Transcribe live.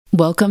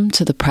Welcome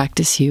to the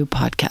Practice You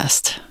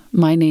podcast.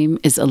 My name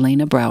is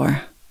Elena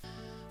Brower,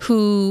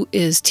 who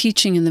is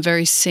teaching in the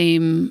very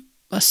same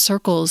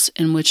circles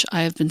in which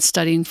I have been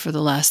studying for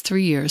the last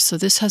 3 years. So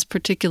this has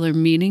particular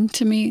meaning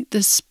to me,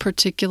 this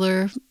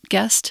particular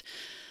guest.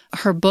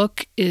 Her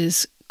book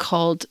is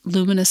called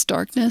Luminous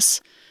Darkness.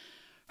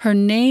 Her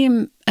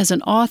name as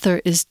an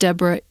author is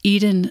Deborah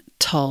Eden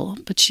Tull,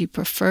 but she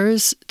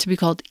prefers to be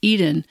called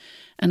Eden.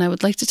 And I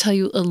would like to tell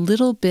you a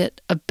little bit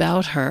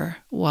about her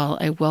while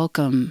I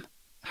welcome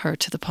her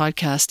to the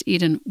podcast.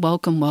 Eden,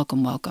 welcome,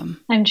 welcome, welcome.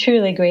 I'm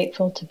truly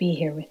grateful to be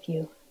here with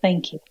you.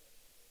 Thank you.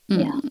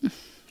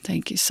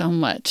 Thank you so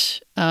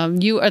much.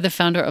 You are the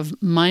founder of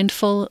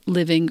Mindful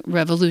Living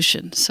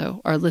Revolution.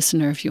 So our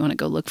listener, if you want to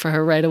go look for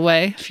her right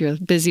away, if you're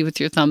busy with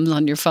your thumbs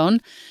on your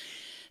phone,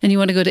 and you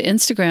want to go to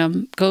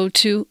Instagram, go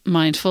to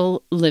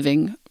Mindful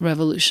Living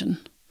Revolution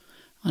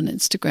on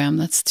Instagram.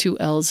 That's 2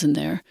 L's in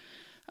there.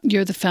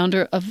 You're the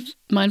founder of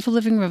Mindful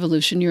Living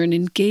Revolution. You're an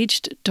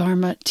engaged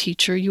Dharma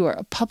teacher. You are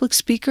a public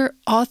speaker,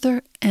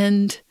 author,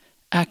 and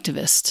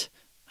activist.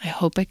 I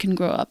hope I can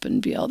grow up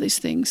and be all these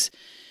things.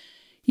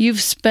 You've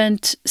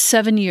spent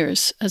 7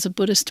 years as a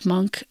Buddhist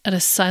monk at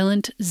a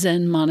silent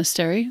Zen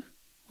monastery,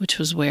 which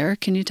was where?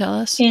 Can you tell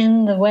us?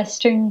 In the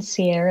Western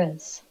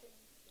Sierras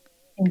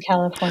in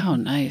California. Oh,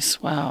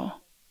 nice. Wow.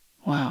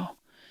 Wow.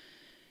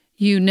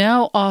 You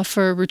now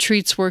offer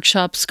retreats,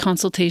 workshops,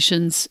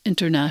 consultations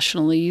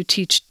internationally. You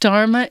teach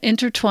Dharma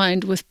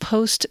intertwined with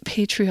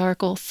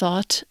post-patriarchal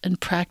thought and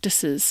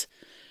practices,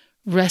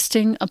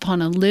 resting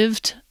upon a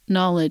lived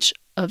knowledge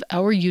of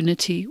our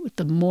unity with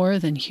the more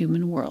than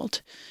human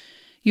world.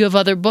 You have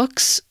other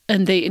books,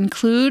 and they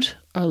include,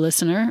 our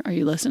listener, are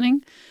you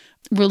listening?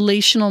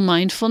 Relational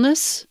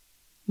Mindfulness,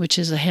 which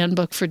is a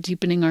handbook for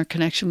deepening our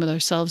connection with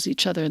ourselves,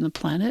 each other, and the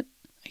planet.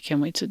 I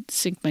can't wait to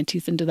sink my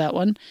teeth into that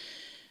one.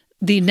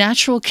 The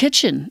Natural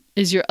Kitchen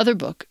is your other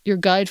book, your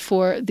guide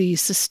for the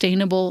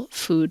sustainable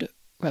food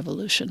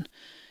revolution.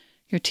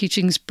 Your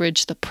teachings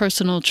bridge the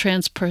personal,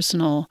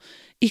 transpersonal,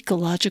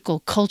 ecological,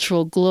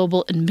 cultural,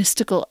 global, and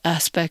mystical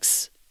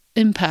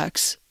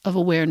impacts of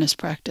awareness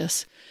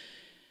practice,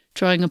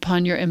 drawing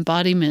upon your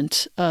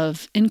embodiment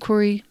of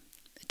inquiry,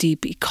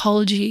 deep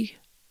ecology,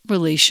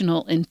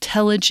 relational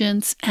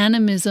intelligence,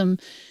 animism,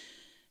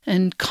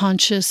 and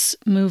conscious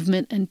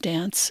movement and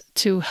dance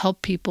to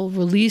help people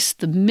release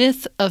the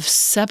myth of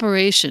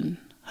separation,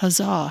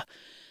 huzzah,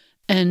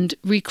 and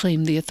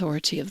reclaim the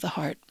authority of the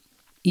heart.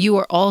 You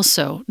are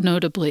also,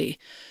 notably,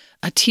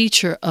 a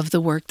teacher of the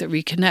work that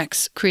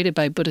reconnects, created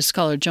by Buddhist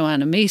scholar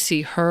Joanna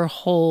Macy, her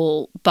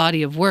whole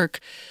body of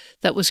work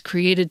that was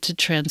created to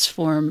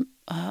transform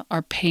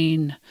our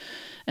pain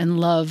and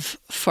love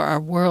for our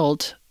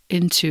world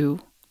into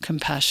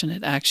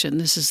compassionate action.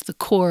 This is the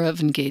core of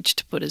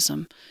engaged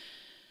Buddhism.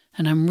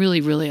 And I'm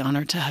really, really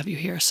honored to have you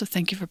here. So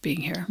thank you for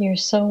being here. You're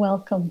so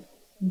welcome.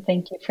 And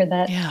thank you for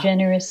that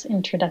generous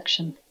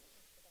introduction.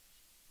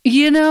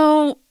 You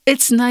know,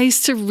 it's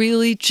nice to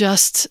really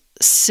just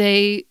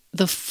say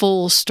the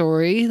full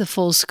story, the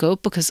full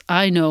scope, because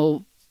I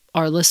know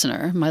our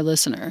listener, my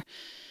listener,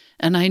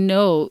 and I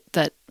know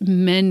that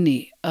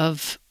many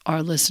of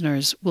our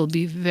listeners will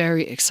be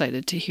very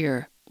excited to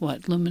hear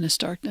what Luminous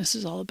Darkness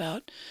is all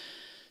about.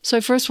 So I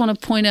first want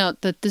to point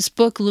out that this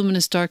book,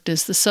 Luminous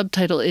Darkness, the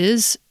subtitle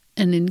is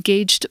An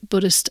Engaged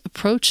Buddhist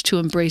Approach to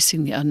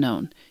Embracing the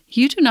Unknown.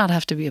 You do not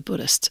have to be a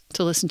Buddhist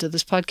to listen to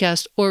this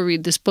podcast or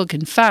read this book.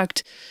 In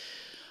fact,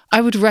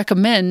 I would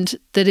recommend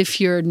that if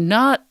you're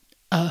not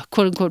a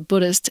quote-unquote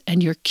Buddhist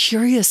and you're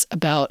curious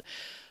about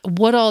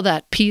what all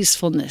that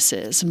peacefulness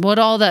is and what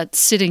all that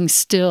sitting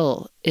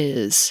still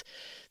is,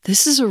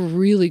 this is a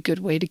really good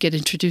way to get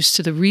introduced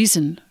to the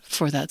reason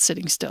for that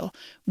sitting still,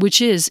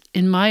 which is,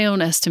 in my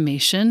own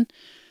estimation,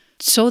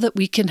 so that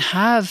we can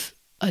have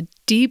a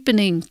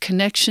deepening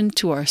connection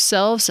to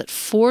ourselves that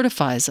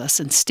fortifies us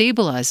and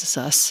stabilizes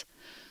us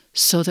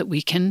so that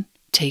we can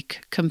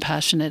take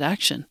compassionate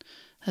action,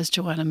 as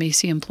Joanna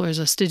Macy implores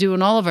us to do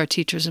and all of our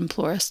teachers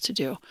implore us to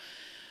do.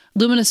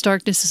 Luminous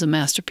Darkness is a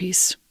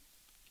masterpiece,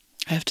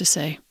 I have to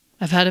say.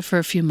 I've had it for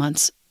a few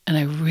months, and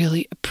I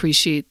really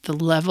appreciate the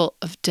level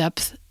of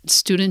depth and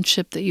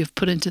studentship that you've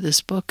put into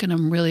this book, and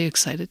I'm really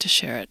excited to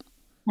share it.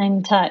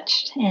 I'm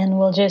touched, and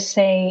we'll just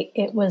say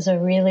it was a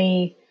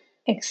really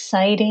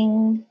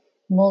exciting,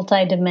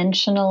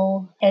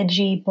 multidimensional,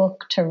 edgy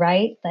book to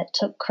write that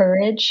took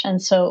courage,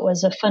 and so it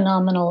was a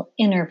phenomenal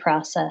inner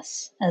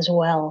process as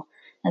well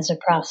as a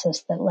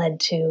process that led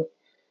to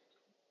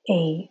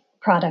a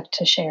product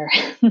to share.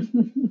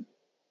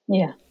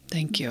 Yeah.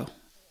 Thank you.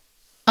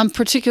 I'm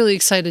particularly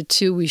excited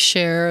too. We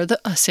share the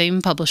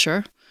same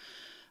publisher.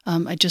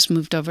 I just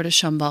moved over to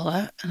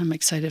Shambhala, and I'm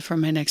excited for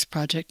my next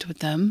project with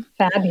them.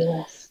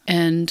 Fabulous.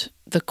 And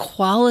the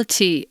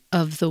quality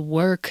of the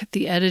work,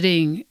 the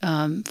editing,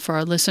 for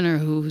our listener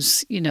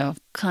who's,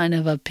 kind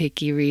of a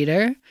picky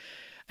reader,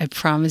 I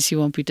promise you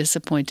won't be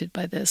disappointed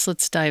by this.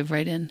 Let's dive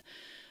right in.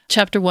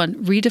 Chapter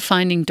 1,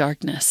 Redefining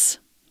Darkness.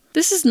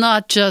 This is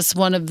not just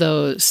one of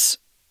those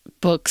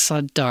books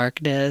on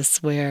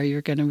darkness where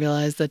you're going to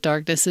realize that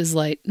darkness is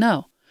light.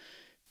 No,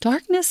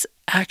 Darkness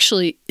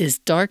actually is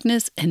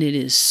darkness, and it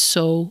is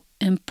so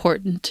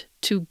important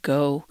to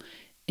go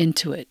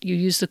into it. You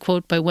use the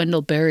quote by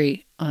Wendell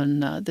Berry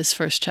on this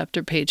first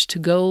chapter page: to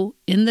go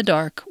in the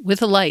dark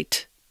with a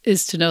light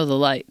is to know the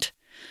light.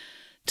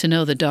 To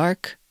know the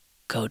dark,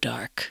 go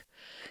dark.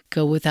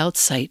 Go without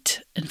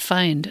sight and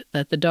find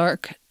that the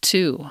dark,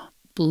 too,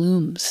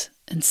 blooms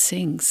and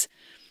sings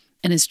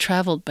and is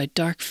traveled by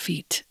dark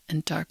feet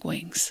and dark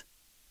wings.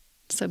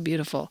 So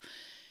beautiful.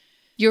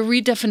 Your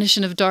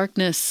redefinition of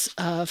darkness,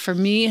 for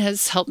me,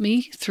 has helped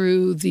me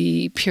through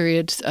the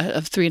period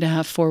of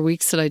 3.5, 4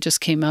 weeks that I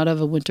just came out of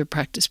a winter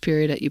practice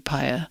period at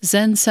Upaya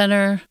Zen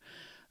Center.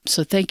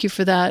 So thank you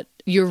for that.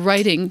 Your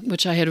writing,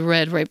 which I had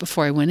read right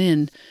before I went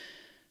in,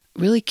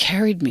 really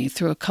carried me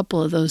through a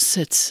couple of those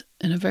sits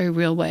in a very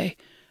real way.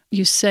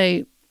 You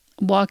say,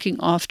 walking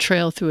off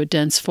trail through a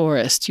dense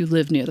forest, you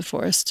live near the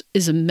forest,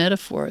 is a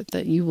metaphor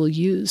that you will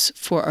use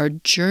for our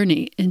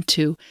journey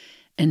into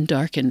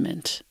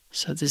Endarkenment.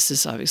 So this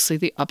is obviously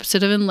the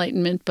opposite of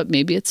enlightenment, but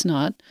maybe it's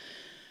not.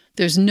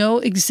 There's no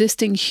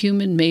existing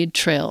human-made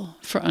trail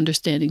for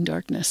understanding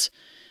darkness.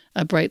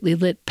 A brightly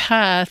lit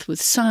path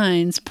with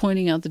signs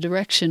pointing out the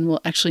direction will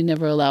actually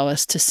never allow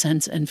us to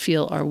sense and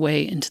feel our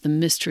way into the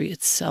mystery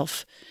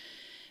itself.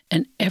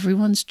 And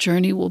everyone's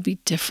journey will be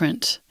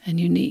different and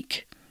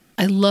unique.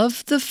 I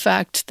love the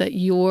fact that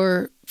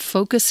you're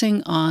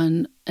focusing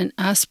on an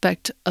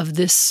aspect of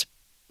this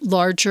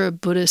larger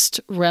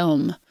Buddhist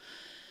realm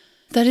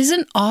that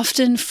isn't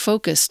often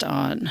focused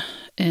on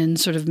in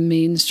sort of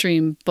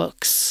mainstream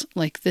books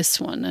like this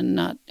one, and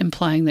not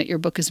implying that your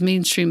book is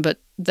mainstream, but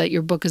that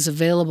your book is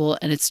available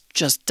and it's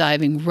just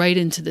diving right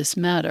into this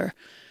matter.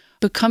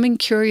 Becoming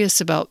curious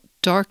about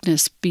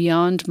darkness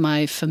beyond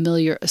my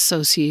familiar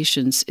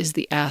associations is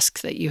the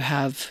ask that you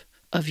have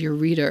of your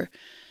reader.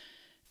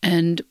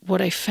 And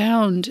what I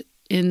found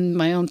in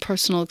my own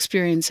personal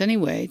experience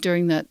anyway,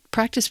 during that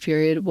practice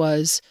period,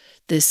 was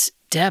this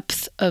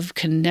depth of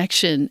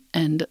connection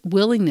and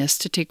willingness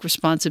to take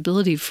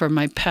responsibility for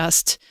my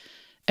past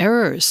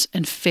errors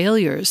and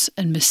failures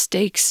and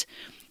mistakes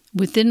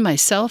within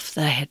myself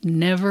that I had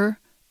never,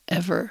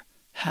 ever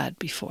had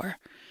before.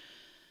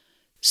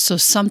 So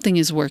something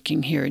is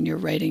working here in your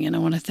writing, and I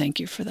want to thank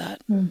you for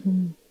that.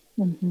 Mm-hmm.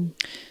 Mm-hmm.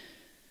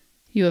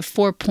 You have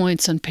 4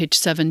 points on page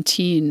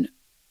 17.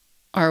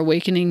 Our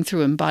awakening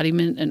through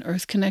embodiment and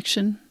earth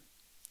connection.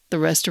 The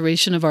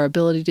restoration of our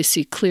ability to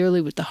see clearly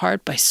with the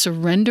heart by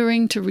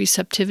surrendering to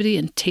receptivity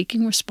and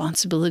taking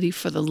responsibility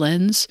for the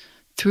lens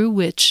through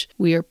which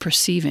we are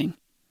perceiving.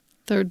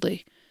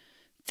 Thirdly,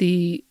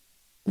 the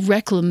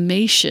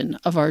reclamation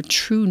of our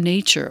true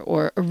nature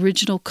or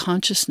original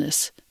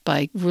consciousness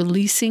by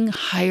releasing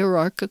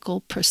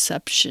hierarchical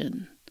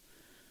perception.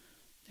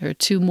 There are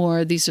 2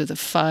 more. These are the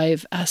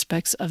 5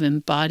 aspects of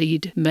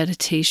embodied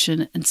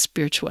meditation and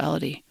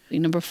spirituality.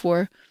 Number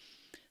 4,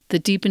 the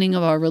deepening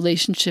of our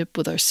relationship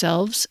with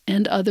ourselves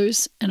and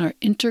others, and our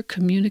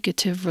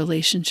intercommunicative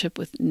relationship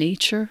with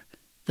nature,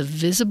 the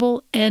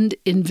visible and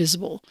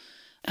invisible.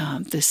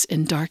 This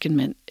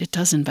Endarkenment, it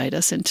does invite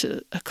us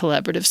into a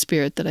collaborative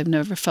spirit that I've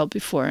never felt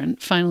before. And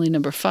finally,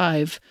 number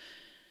 5,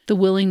 the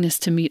willingness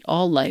to meet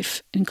all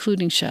life,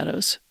 including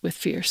shadows, with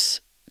fierce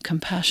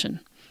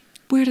compassion.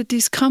 Where did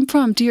these come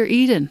from, dear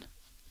Eden?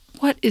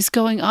 What is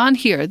going on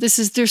here?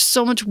 There's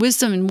so much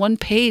wisdom in one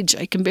page.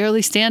 I can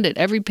barely stand it.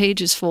 Every page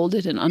is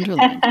folded and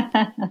underlined.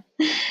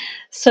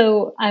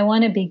 So I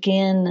want to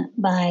begin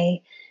by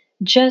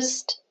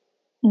just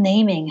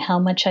naming how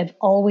much I've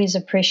always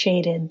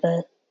appreciated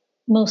the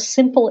most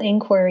simple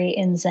inquiry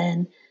in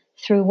Zen.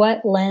 Through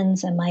what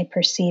lens am I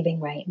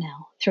perceiving right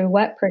now? Through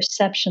what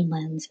perception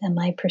lens am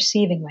I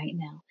perceiving right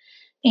now?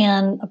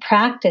 And a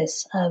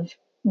practice of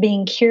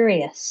being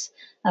curious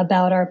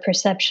about our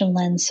perception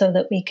lens so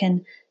that we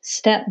can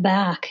step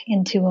back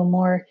into a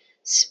more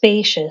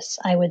spacious,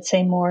 I would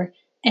say more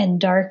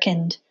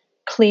endarkened,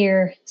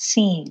 clear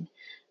seeing.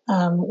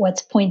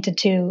 What's pointed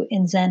to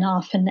in Zen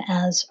often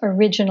as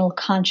original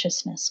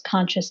consciousness,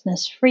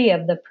 consciousness free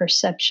of the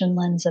perception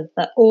lens of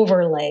the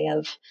overlay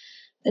of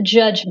the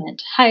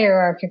judgment,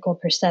 hierarchical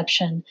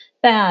perception,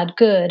 bad,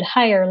 good,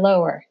 higher,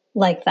 lower,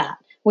 like that.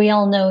 We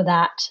all know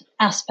that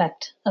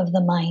aspect of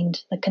the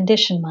mind, the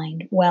conditioned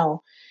mind,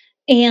 well.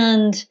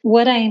 And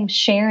what I'm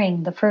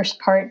sharing, the first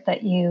part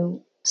that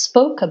you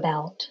spoke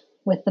about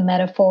with the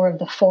metaphor of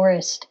the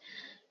forest,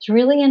 is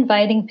really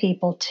inviting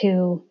people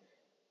to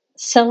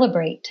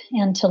celebrate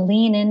and to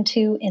lean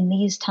into in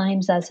these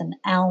times as an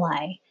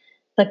ally,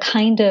 the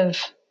kind of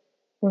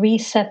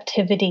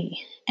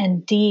receptivity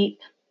and deep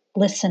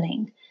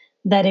listening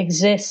that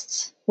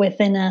exists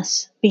within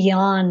us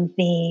beyond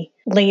the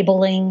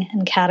labeling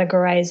and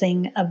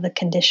categorizing of the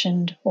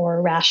conditioned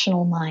or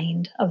rational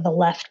mind of the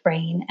left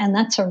brain. And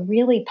that's a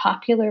really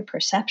popular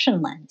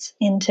perception lens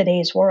in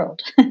today's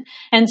world.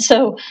 And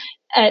so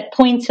at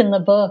points in the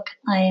book,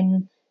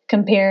 I'm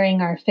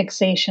comparing our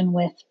fixation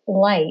with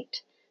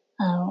light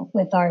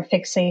with our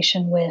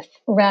fixation with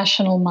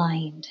rational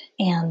mind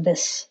and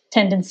this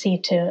tendency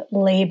to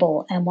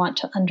label and want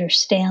to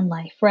understand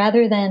life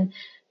rather than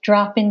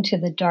drop into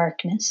the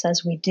darkness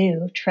as we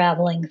do,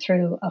 traveling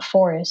through a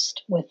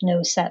forest with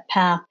no set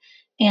path,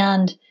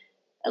 and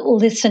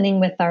listening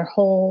with our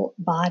whole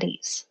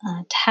bodies,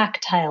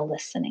 tactile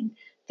listening,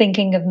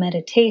 thinking of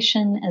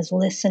meditation as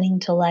listening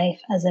to life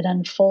as it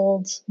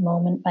unfolds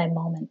moment by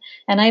moment.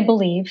 And I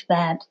believe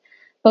that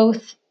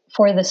both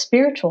for the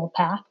spiritual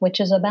path, which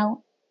is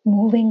about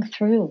moving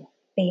through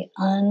the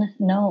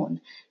unknown,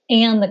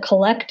 and the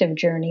collective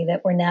journey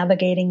that we're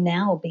navigating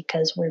now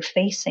because we're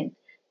facing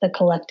the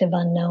collective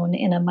unknown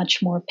in a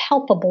much more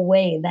palpable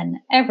way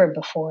than ever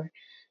before,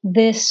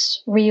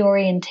 this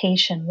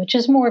reorientation, which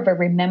is more of a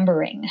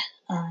remembering,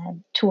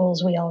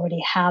 tools we already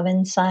have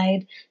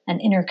inside, an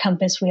inner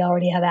compass we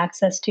already have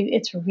access to,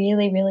 it's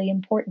really, really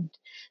important.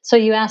 So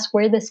you ask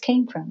where this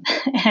came from.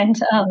 And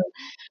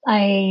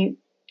I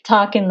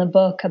talk in the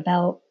book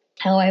about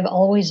how I've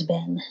always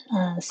been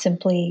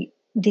simply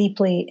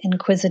deeply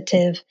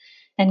inquisitive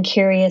and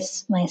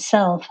curious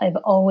myself. I've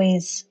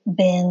always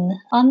been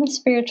on the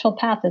spiritual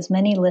path, as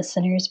many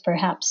listeners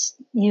perhaps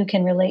you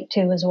can relate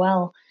to as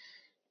well.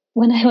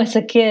 When I was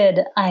a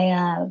kid,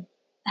 I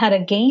had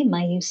a game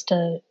I used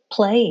to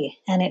play,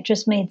 and it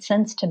just made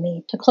sense to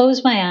me to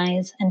close my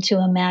eyes and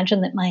to imagine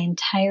that my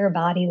entire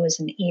body was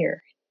an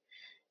ear,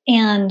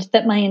 and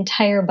that my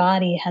entire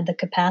body had the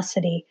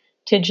capacity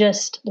to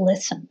just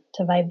listen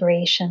to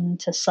vibration,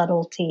 to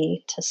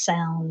subtlety, to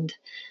sound,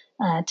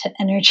 to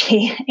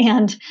energy.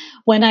 And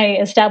when I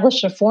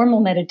established a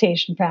formal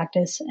meditation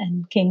practice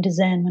and came to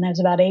Zen when I was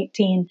about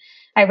 18,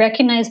 I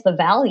recognized the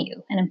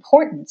value and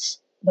importance,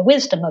 the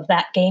wisdom of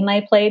that game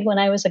I played when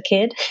I was a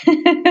kid,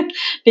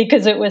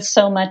 because it was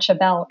so much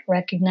about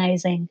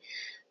recognizing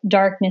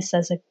darkness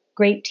as a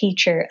great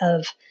teacher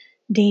of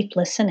deep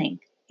listening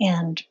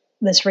and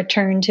this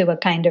return to a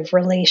kind of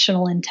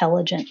relational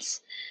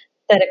intelligence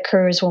that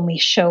occurs when we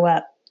show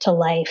up to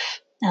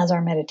life as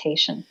our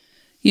meditation.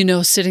 You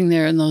know, sitting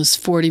there in those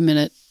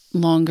 40-minute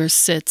longer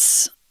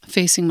sits,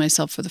 facing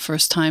myself for the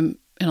first time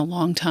in a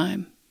long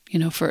time, you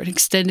know, for an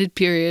extended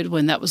period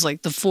when that was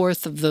like the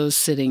fourth of those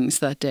sittings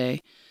that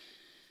day.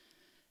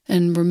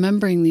 And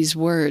remembering these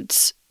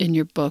words in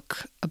your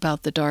book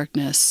about the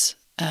darkness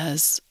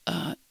as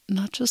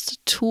not just a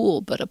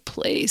tool, but a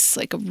place,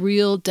 like a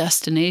real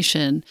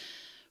destination,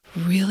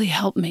 really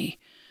helped me.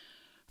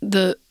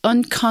 The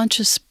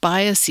unconscious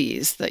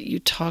biases that you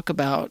talk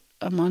about,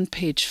 I'm on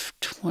page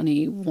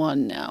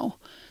 21 now.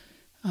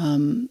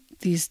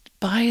 These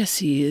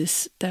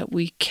biases that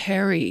we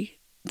carry,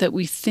 that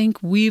we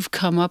think we've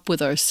come up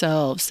with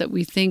ourselves, that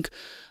we think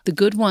the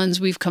good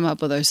ones we've come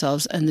up with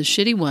ourselves and the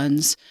shitty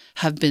ones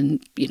have been,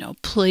 you know,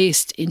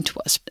 placed into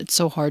us. It's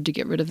so hard to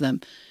get rid of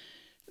them.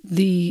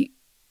 The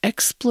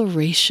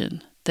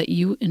exploration that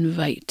you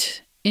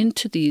invite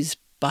into these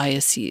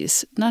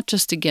biases, not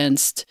just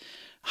against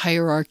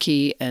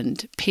hierarchy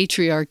and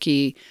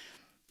patriarchy,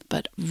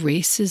 but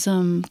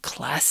racism,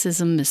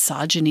 classism,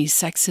 misogyny,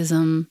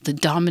 sexism, the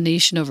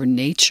domination over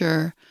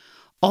nature,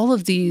 all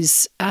of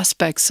these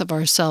aspects of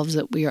ourselves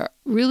that we are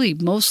really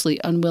mostly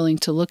unwilling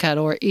to look at,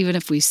 or even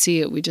if we see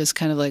it, we just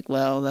kind of like,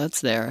 well,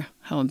 that's there.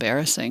 How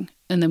embarrassing.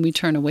 And then we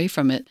turn away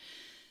from it.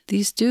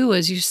 These do,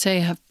 as you say,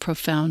 have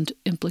profound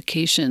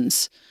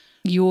implications.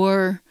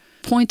 You're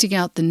pointing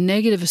out the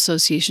negative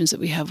associations that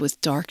we have with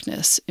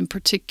darkness in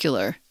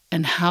particular,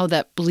 and how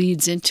that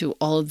bleeds into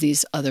all of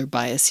these other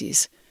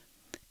biases.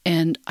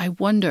 And I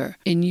wonder,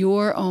 in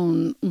your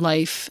own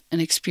life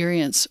and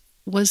experience,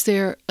 was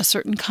there a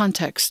certain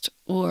context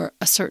or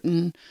a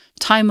certain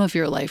time of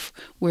your life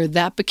where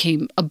that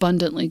became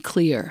abundantly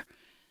clear?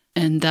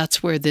 And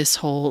that's where this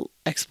whole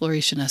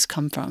exploration has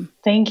come from.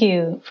 Thank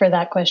you for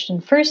that question.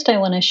 First, I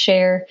want to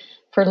share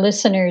for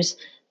listeners,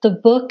 the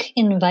book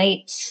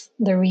invites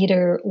the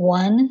reader,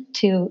 one,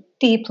 to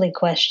deeply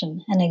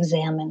question and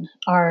examine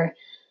our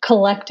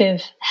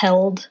collective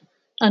held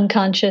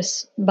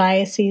unconscious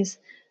biases,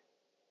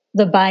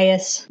 the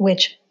bias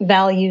which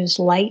values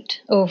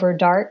light over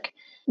dark,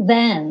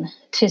 then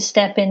to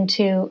step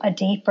into a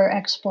deeper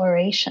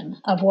exploration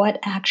of what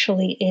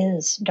actually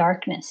is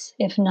darkness,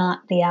 if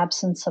not the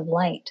absence of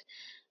light.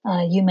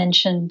 You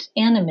mentioned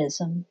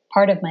animism,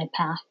 part of my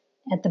path,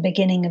 at the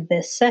beginning of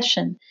this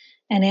session.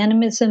 And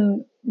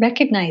animism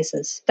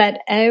recognizes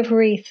that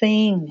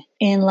everything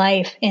in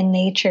life, in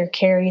nature,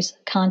 carries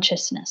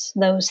consciousness.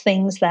 Those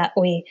things that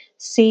we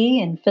see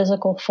in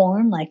physical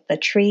form, like the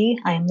tree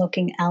I'm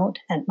looking out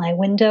at my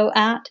window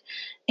at,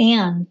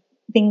 and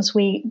things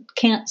we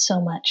can't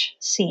so much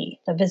see,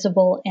 the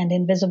visible and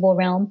invisible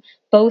realm,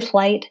 both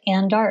light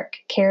and dark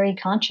carry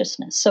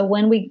consciousness. So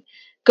when we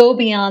go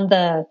beyond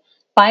the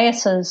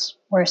biases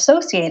we're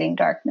associating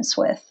darkness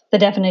with, the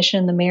definition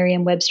in the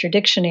Merriam-Webster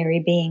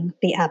dictionary being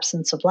the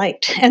absence of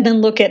light, and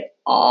then look at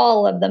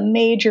all of the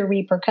major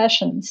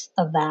repercussions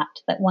of that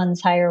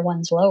one's higher,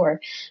 one's lower,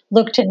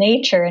 look to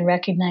nature and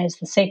recognize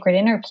the sacred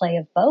interplay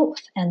of both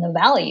and the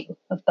value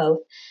of both,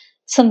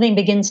 something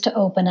begins to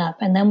open up,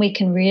 and then we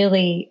can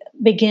really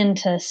begin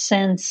to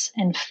sense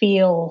and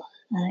feel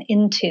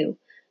into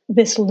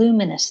this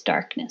luminous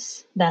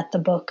darkness that the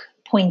book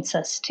points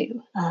us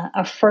to,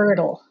 a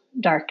fertile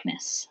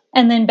darkness.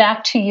 And then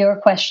back to your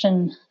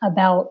question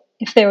about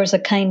if there was a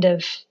kind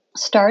of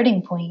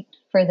starting point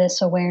for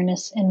this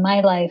awareness in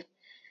my life.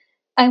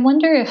 I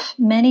wonder if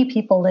many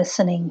people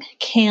listening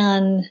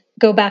can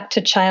go back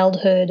to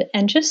childhood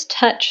and just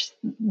touch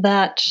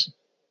that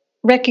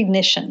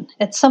recognition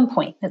at some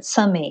point, at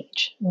some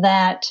age,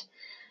 that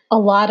a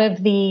lot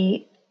of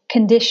the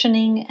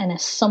conditioning and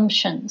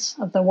assumptions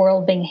of the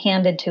world being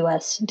handed to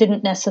us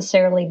didn't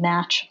necessarily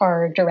match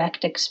our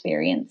direct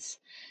experience.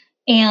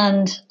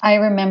 And I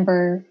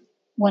remember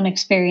one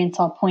experience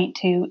I'll point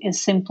to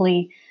is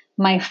simply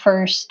my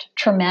first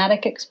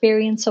traumatic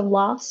experience of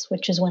loss,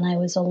 which is when I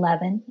was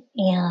 11.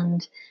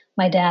 And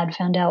my dad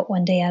found out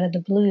one day out of the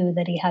blue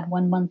that he had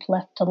 1 month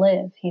left to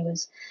live. He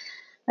was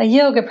a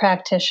yoga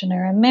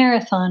practitioner, a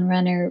marathon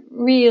runner,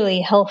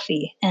 really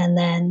healthy. And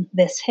then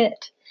this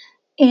hit.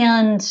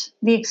 And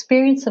the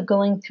experience of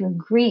going through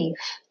grief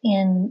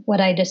in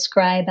what I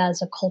describe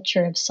as a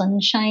culture of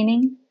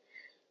sunshining.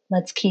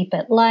 Let's keep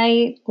it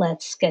light.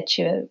 Let's get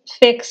you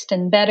fixed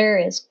and better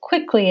as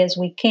quickly as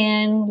we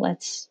can.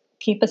 Let's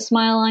keep a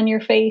smile on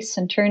your face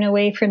and turn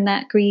away from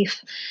that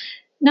grief.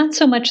 Not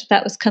so much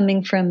that was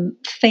coming from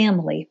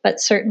family, but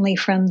certainly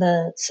from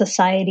the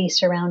society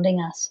surrounding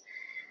us.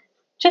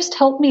 Just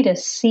helped me to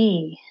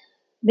see,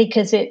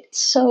 because it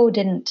so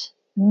didn't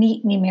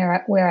meet me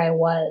where I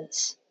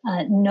was.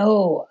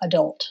 No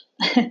adult,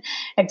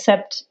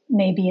 except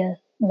maybe a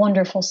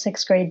wonderful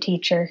 6th grade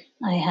teacher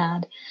I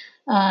had,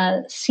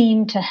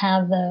 seemed to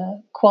have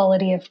the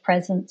quality of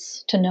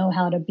presence to know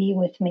how to be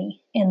with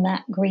me in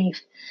that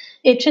grief.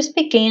 It just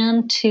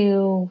began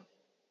to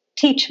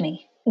teach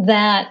me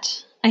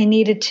that I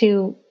needed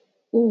to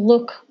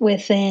look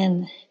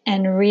within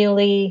and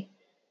really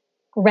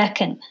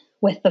reckon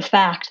with the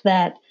fact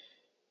that,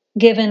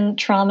 given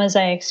traumas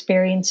I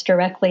experienced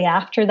directly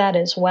after that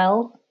as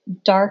well,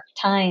 dark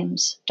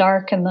times,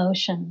 dark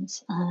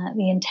emotions,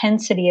 the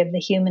intensity of the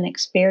human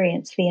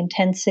experience, the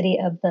intensity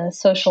of the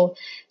social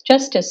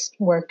justice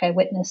work I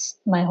witnessed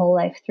my whole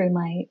life through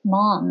my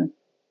mom,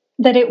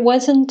 that it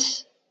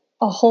wasn't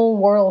a whole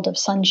world of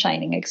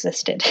sunshining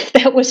existed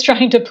that was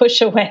trying to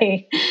push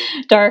away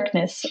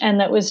darkness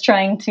and that was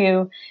trying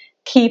to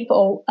keep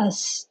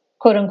us,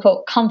 quote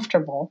unquote,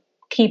 comfortable,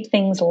 keep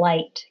things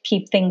light,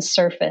 keep things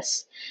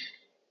surface.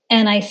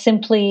 And I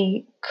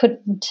simply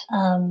couldn't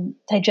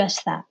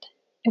digest that.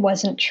 It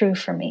wasn't true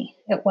for me.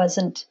 It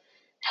wasn't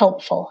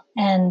helpful.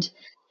 And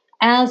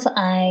as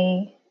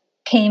I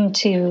came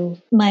to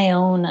my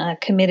own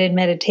committed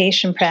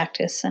meditation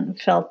practice and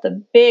felt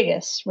the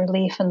biggest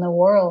relief in the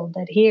world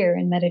that here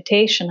in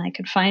meditation, I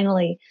could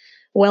finally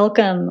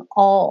welcome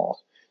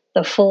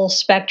the full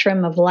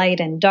spectrum of light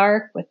and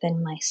dark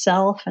within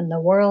myself and the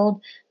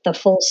world, the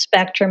full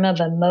spectrum of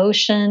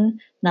emotion,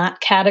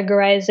 not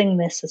categorizing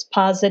this is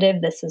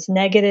positive, this is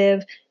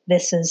negative,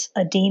 this is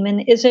a demon.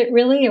 Is it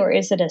really, or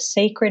is it a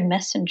sacred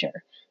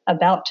messenger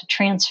about to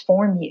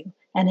transform you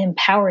and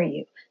empower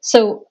you?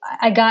 So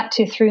I got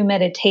to, through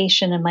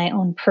meditation and my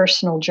own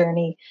personal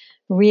journey,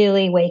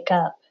 really wake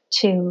up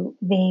to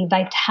the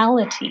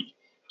vitality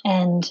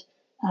and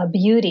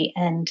beauty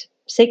and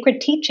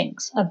sacred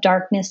teachings of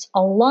darkness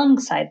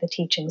alongside the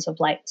teachings of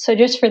light. So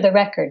just for the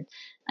record,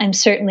 I'm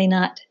certainly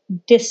not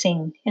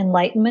dissing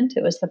enlightenment.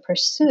 It was the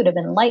pursuit of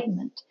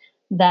enlightenment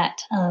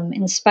that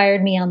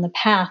inspired me on the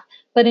path,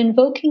 but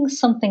invoking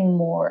something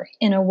more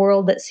in a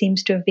world that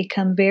seems to have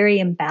become very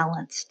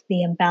imbalanced,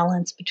 the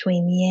imbalance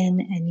between yin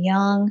and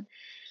yang,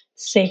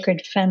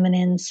 sacred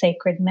feminine,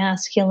 sacred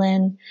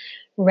masculine,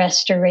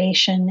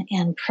 restoration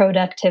and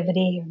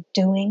productivity, or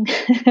doing.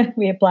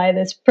 We apply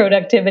this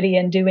productivity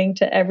and doing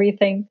to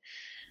everything.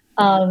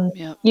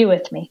 Yep. You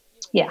with me?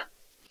 Yeah.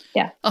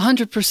 Yeah.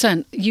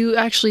 100%. You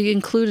actually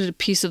included a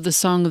piece of the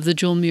Song of the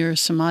Jewel Mirror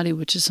Samadhi,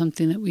 which is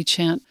something that we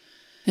chant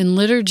in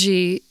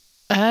liturgy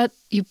at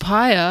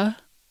Upaya.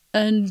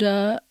 And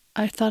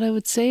I thought I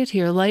would say it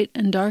here. Light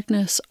and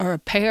darkness are a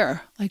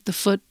pair, like the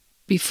foot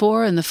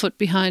before and the foot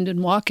behind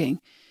in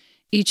walking.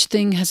 Each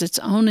thing has its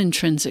own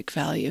intrinsic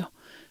value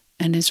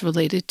and is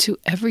related to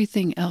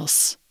everything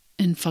else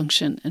in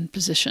function and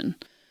position.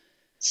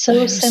 So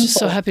I was simple. just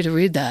so happy to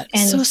read that.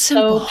 And so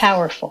simple. So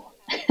powerful.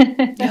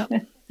 Yep.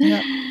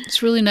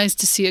 It's really nice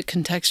to see it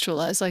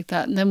contextualized like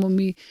that. And then when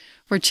we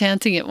were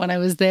chanting it when I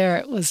was there,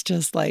 it was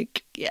just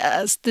like,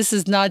 yes, this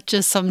is not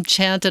just some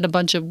chant and a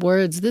bunch of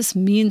words. This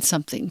means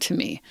something to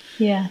me.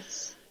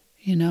 Yes.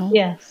 You know?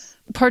 Yes.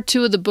 Part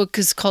 2 of the book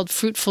is called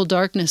Fruitful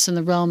Darkness in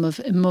the Realm of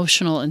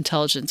Emotional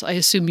Intelligence. I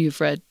assume you've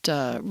read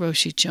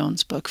Roshi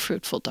Jones' book,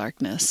 Fruitful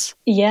Darkness.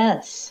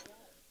 Yes.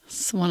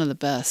 It's one of the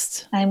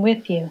best. I'm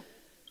with you.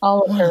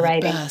 All of her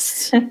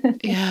writings.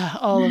 Yeah,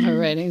 all of her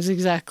writings,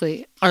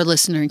 exactly. Our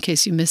listener, in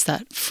case you missed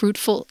that,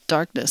 Fruitful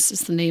Darkness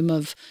is the name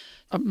of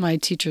my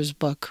teacher's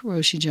book,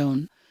 Roshi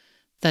Jones.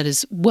 That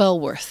is well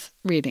worth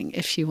reading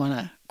if you want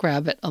to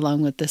grab it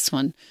along with this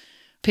one.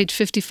 Page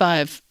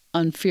 55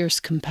 on Fierce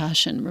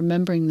Compassion,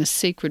 remembering the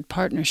sacred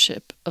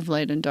partnership of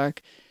light and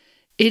dark.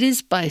 It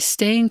is by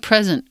staying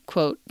present,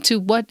 quote, to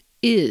what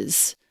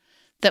is,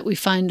 that we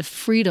find a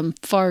freedom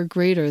far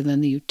greater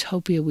than the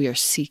utopia we are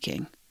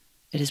seeking.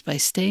 It is by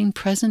staying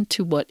present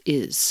to what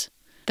is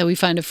that we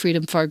find a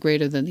freedom far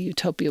greater than the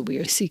utopia we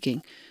are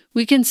seeking.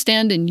 We can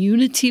stand in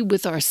unity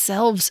with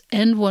ourselves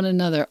and one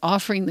another,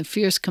 offering the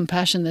fierce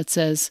compassion that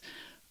says,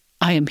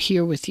 I am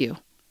here with you,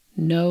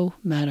 no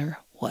matter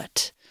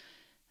what.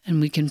 And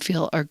we can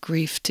feel our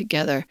grief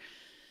together.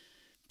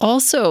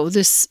 Also,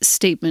 this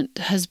statement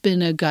has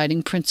been a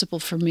guiding principle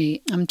for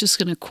me. I'm just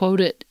going to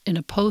quote it in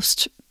a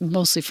post,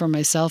 mostly for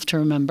myself to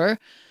remember,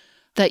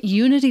 that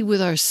unity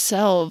with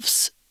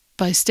ourselves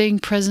by staying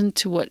present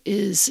to what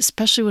is,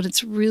 especially when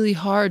it's really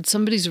hard.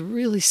 Somebody's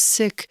really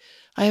sick.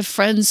 I have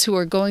friends who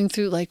are going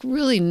through like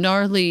really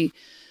gnarly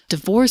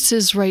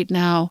divorces right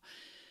now.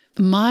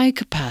 My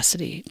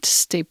capacity to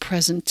stay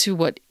present to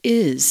what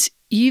is,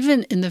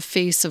 even in the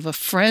face of a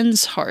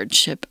friend's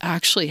hardship,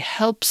 actually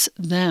helps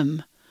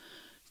them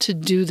to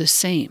do the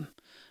same.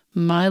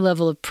 My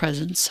level of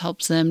presence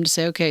helps them to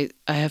say, okay,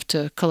 I have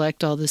to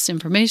collect all this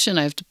information.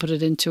 I have to put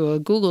it into a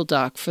Google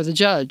Doc for the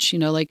judge.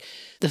 Like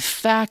the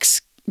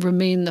facts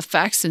remain the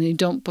facts and they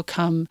don't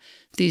become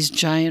these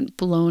giant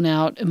blown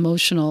out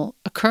emotional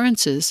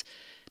occurrences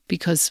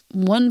because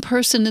one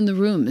person in the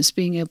room is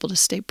being able to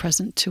stay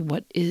present to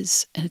what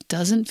is. And it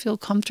doesn't feel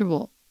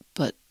comfortable,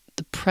 but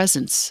the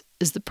presence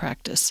is the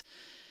practice.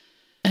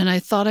 And I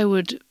thought I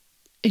would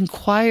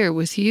inquire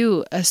with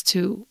you as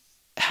to,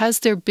 has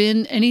there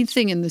been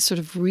anything in this sort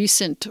of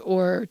recent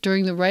or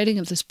during the writing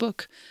of this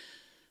book,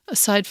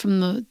 aside from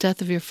the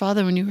death of your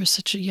father when you were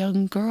such a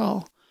young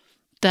girl,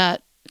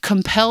 that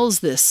compels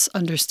this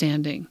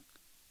understanding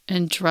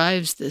and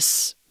drives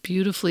this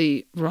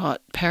beautifully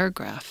wrought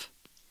paragraph?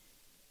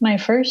 My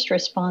first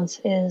response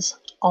is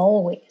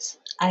always.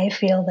 I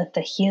feel that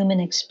the human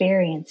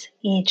experience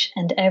each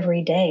and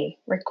every day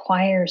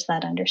requires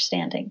that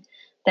understanding,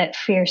 that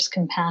fierce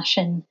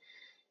compassion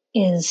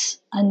is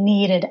a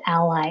needed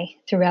ally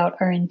throughout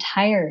our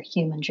entire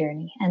human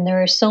journey. And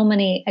there are so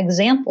many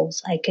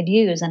examples I could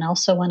use. And I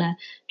also want to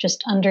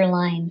just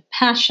underline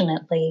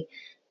passionately,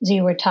 as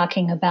you were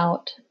talking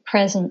about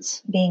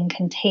presence being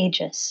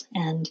contagious,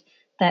 and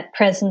that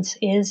presence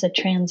is a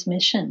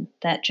transmission,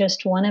 that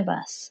just one of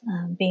us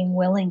being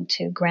willing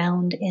to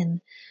ground in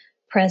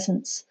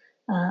presence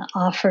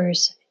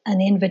offers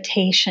an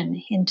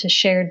invitation into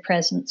shared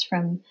presence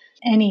from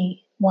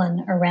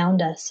anyone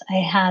around us. I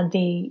had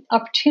the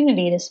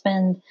opportunity to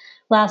spend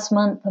last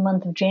month, the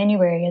month of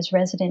January, as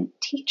resident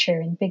teacher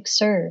in Big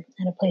Sur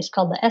at a place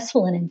called the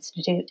Esalen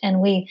Institute.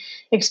 And we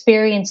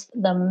experienced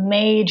the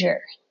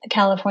major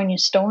California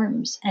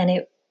storms, and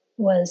it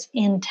was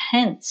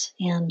intense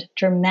and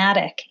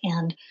dramatic,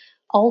 and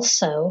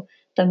also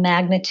the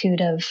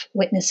magnitude of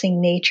witnessing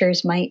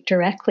nature's might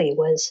directly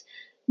was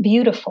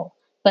beautiful.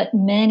 But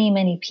many,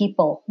 many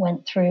people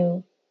went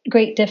through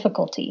great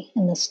difficulty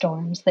in the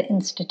storms. The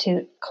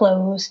Institute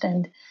closed,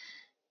 and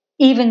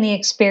even the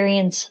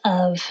experience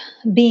of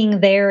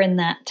being there in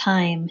that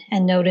time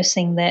and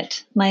noticing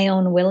that my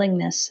own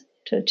willingness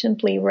to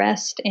simply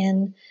rest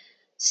in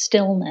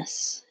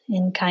stillness,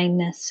 in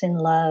kindness, in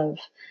love,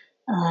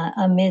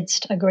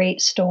 amidst a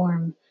great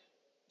storm,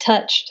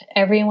 touched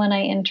everyone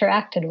I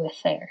interacted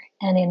with there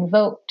and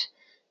invoked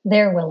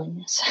their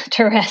willingness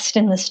to rest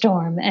in the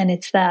storm. And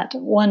it's that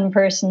one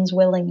person's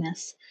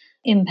willingness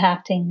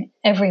impacting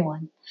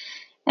everyone.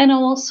 And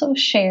I'll also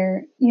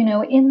share,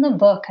 in the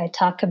book, I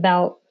talk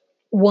about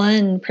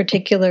one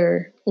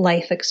particular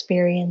life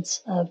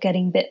experience of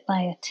getting bit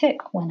by a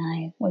tick when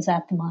I was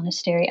at the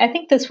monastery. I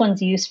think this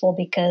one's useful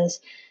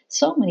because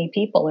so many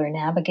people are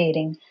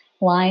navigating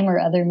Lyme or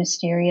other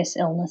mysterious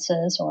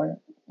illnesses or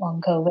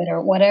long COVID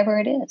or whatever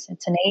it is.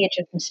 It's an age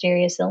of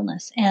mysterious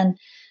illness. And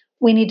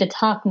we need to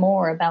talk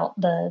more about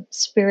the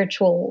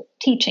spiritual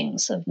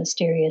teachings of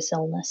mysterious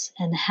illness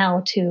and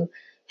how to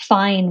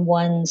find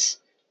one's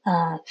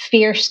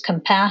fierce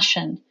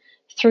compassion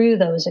through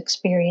those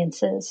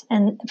experiences.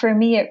 And for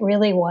me, it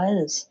really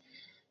was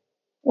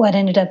what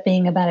ended up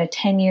being about a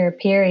 10-year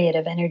period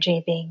of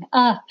energy being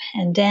up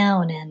and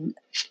down, and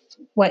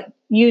what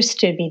used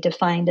to be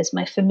defined as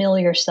my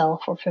familiar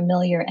self or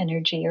familiar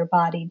energy or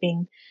body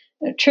being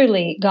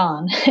truly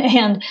gone.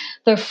 And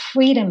the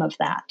freedom of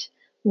that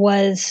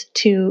was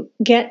to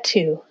get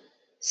to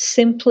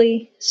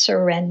simply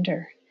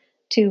surrender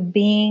to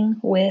being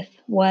with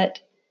what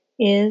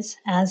is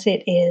as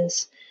it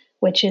is,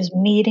 which is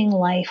meeting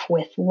life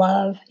with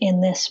love in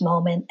this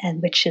moment,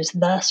 and which is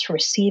thus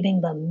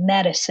receiving the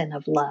medicine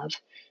of love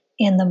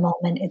in the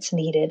moment it's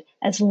needed.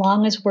 As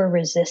long as we're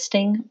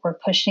resisting or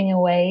pushing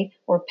away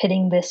or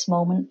pitting this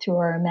moment through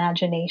our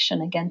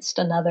imagination against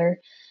another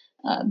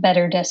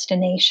better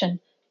destination,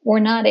 we're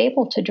not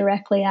able to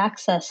directly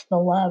access the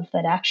love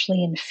that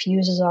actually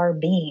infuses our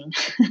being.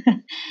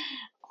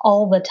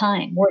 All the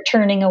time. We're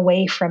turning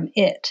away from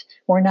it.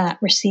 We're not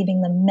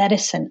receiving the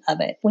medicine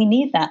of it. We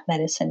need that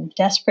medicine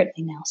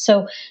desperately now.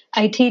 So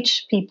I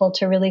teach people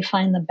to really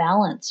find the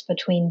balance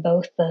between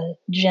both the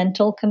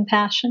gentle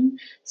compassion,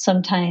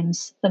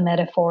 sometimes the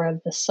metaphor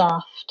of the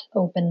soft,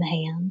 open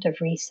hand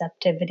of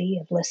receptivity,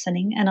 of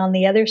listening, and on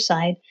the other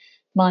side,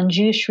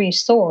 Manjushri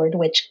sword,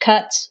 which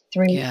cuts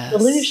through Yes.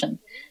 illusion.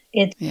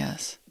 It's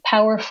Yes. a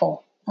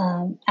powerful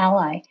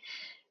ally.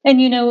 And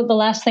the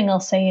last thing I'll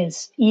say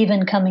is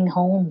even coming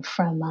home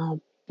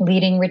from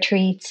leading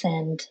retreats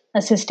and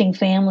assisting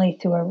family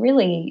through a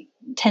really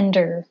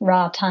tender,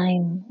 raw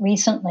time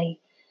recently,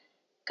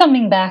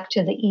 coming back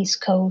to the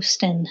East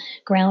Coast and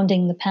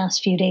grounding the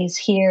past few days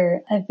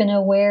here, I've been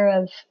aware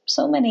of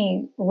so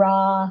many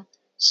raw,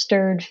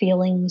 stirred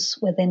feelings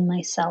within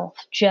myself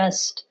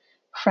just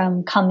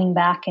from coming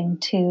back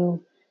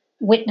into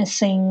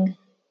witnessing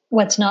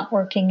what's not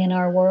working in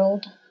our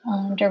world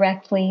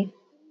directly,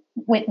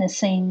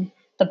 witnessing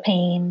the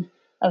pain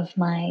of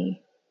my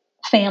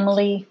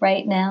family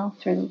right now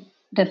through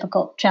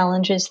difficult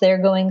challenges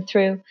they're going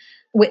through,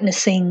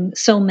 witnessing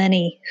so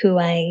many who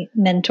I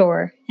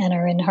mentor and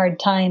are in hard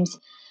times.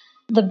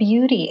 The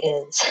beauty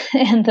is,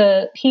 and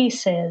the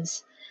peace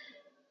is,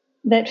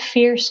 that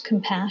fierce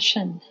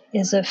compassion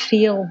is a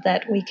field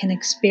that we can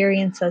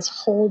experience as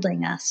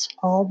holding us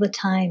all the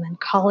time and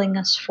calling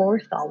us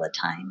forth all the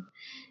time.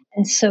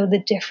 And so the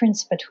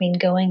difference between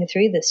going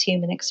through this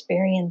human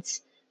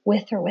experience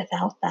with or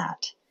without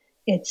that,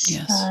 it's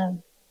Yes.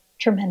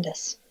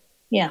 tremendous.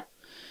 Yeah.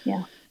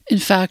 Yeah. In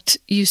fact,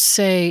 you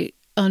say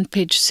on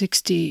page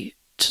 60,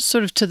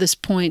 sort of to this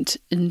point,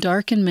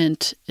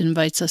 Endarkenment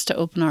invites us to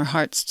open our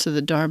hearts to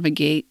the Dharma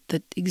gate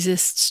that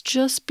exists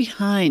just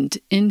behind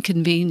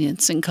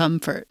inconvenience and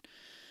comfort.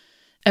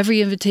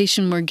 Every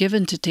invitation we're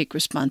given to take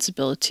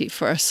responsibility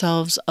for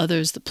ourselves,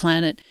 others, the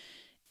planet,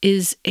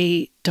 is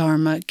a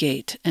Dharma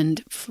gate.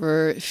 And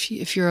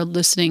if you're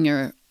listening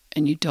and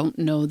you don't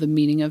know the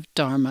meaning of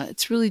Dharma,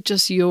 it's really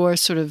just your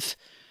sort of,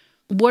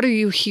 what are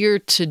you here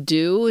to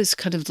do is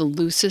kind of the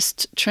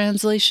loosest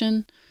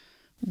translation.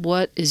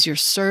 What is your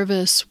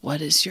service?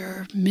 What is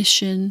your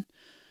mission?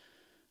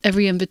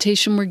 Every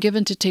invitation we're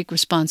given to take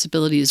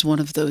responsibility is one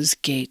of those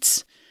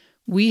gates.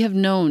 We have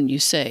known, you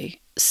say,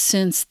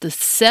 since the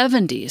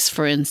 70s,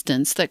 for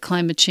instance, that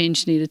climate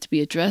change needed to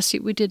be addressed,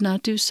 yet we did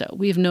not do so.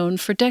 We have known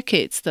for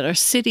decades that our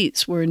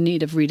cities were in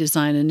need of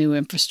redesign and new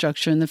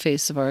infrastructure in the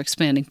face of our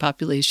expanding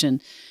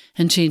population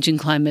and changing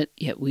climate,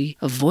 yet we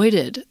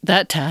avoided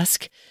that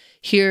task.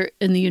 Here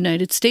in the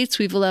United States,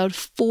 we've allowed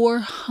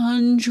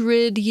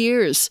 400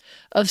 years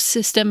of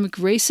systemic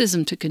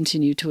racism to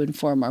continue to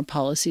inform our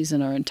policies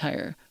and our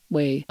entire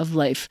way of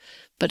life.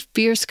 But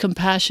fierce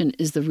compassion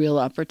is the real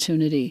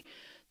opportunity.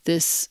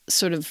 This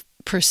sort of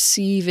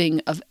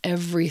perceiving of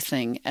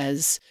everything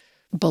as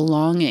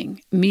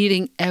belonging,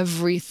 meeting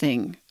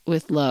everything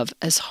with love,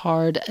 as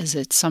hard as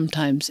it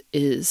sometimes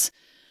is,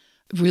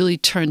 really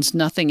turns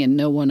nothing and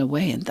no one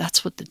away. And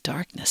that's what the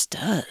darkness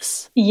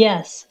does.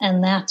 Yes.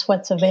 And that's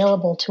what's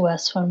available to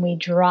us when we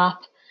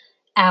drop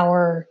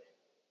our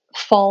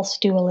false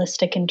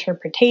dualistic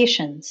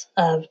interpretations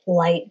of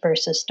light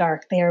versus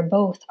dark. They are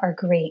both our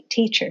great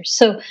teachers.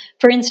 So,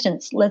 for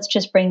instance, let's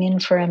just bring in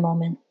for a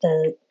moment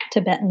the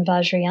Tibetan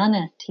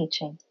Vajrayana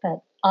teaching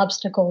that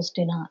obstacles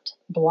do not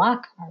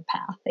block our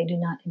path, they do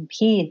not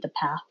impede the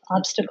path.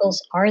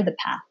 Obstacles are the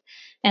path.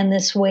 And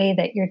this way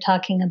that you're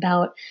talking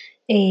about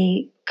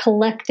a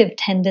collective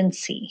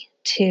tendency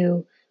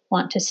to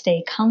want to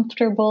stay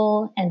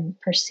comfortable and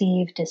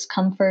perceive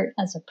discomfort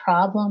as a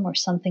problem or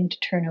something to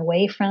turn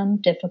away from,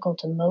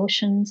 difficult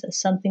emotions as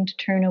something to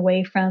turn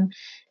away from,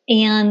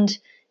 and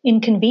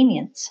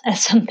inconvenience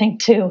as something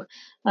to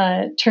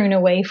turn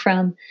away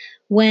from.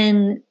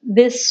 When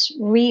this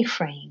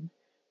reframe,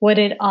 what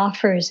it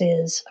offers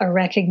is a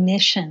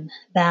recognition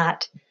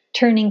that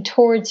turning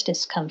towards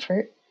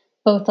discomfort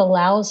both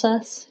allows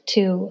us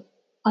to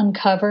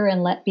uncover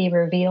and let be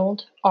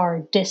revealed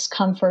our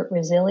discomfort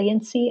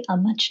resiliency, a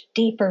much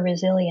deeper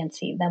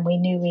resiliency than we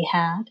knew we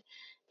had,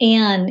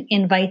 and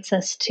invites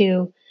us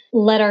to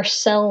let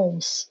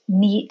ourselves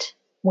meet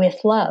with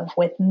love,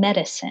 with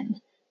medicine,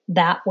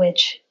 that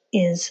which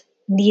is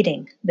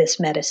needing this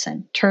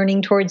medicine,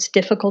 turning towards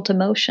difficult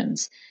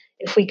emotions.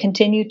 If we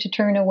continue to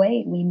turn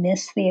away, we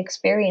miss the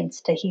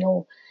experience to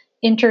heal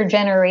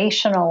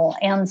intergenerational,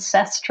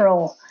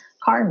 ancestral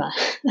karma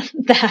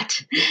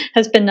that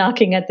has been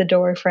knocking at the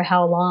door for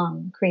how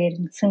long,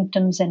 creating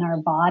symptoms in our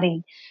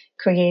body,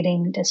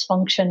 creating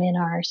dysfunction in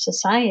our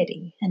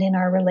society and in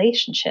our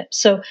relationships.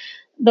 So,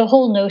 the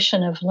whole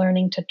notion of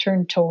learning to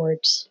turn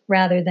towards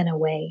rather than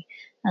away.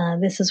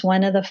 This is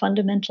one of the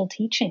fundamental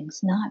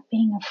teachings, not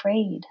being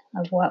afraid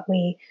of what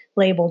we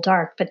label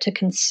dark, but to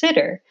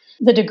consider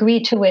the degree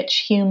to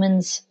which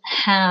humans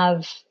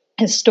have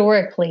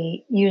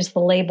historically used the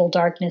label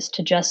darkness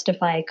to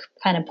justify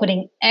kind of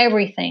putting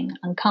everything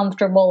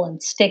uncomfortable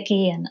and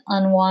sticky and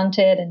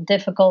unwanted and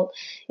difficult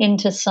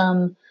into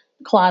some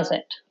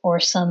closet or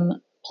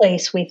some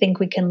place we think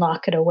we can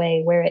lock it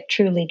away where it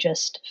truly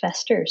just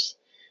festers.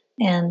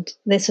 And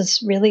this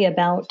is really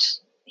about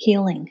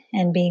healing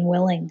and being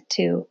willing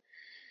to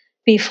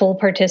be full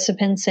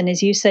participants. And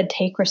as you said,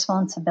 take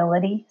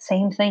responsibility.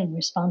 Same thing.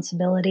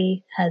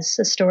 Responsibility has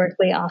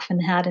historically often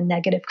had a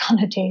negative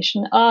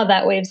connotation. Oh,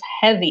 that wave's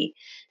heavy.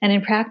 And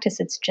in practice,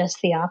 it's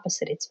just the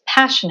opposite. It's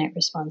passionate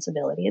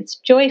responsibility. It's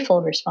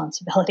joyful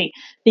responsibility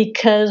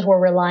because we're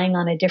relying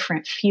on a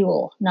different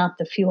fuel, not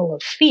the fuel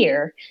of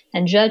fear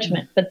and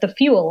judgment, but the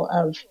fuel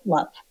of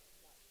love.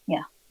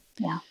 Yeah.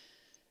 Yeah.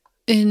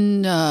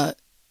 In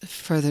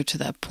further to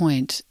that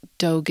point,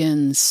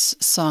 Dogen's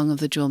Song of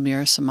the Jewel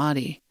Mirror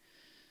Samadhi,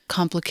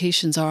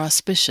 complications are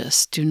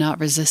auspicious. Do not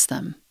resist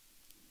them.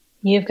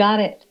 You've got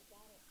it.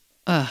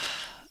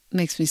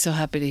 Makes me so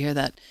happy to hear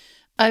that.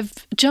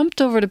 I've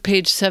jumped over to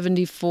page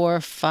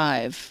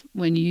 74-5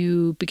 when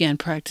you began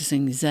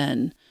practicing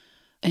Zen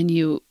and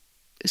you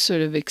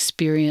sort of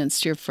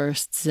experienced your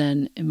first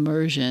Zen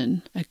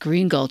immersion at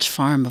Green Gulch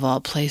Farm of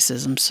all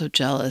places. I'm so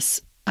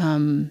jealous.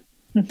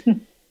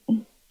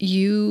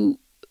 You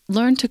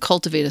learned to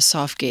cultivate a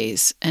soft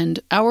gaze, and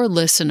our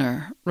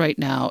listener right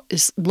now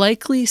is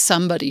likely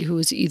somebody who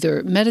is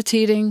either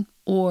meditating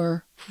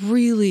or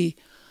really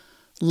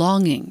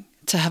longing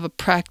to have a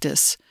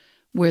practice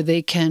where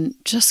they can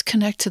just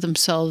connect to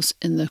themselves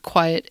in the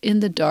quiet, in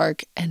the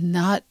dark, and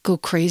not go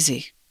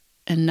crazy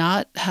and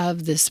not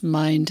have this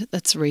mind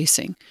that's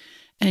racing.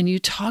 And you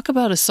talk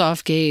about a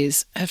soft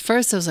gaze. At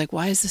first I was like,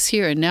 why is this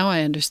here? And now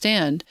I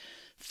understand.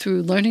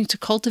 Through learning to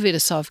cultivate a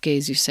soft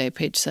gaze, you say,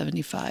 page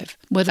 75.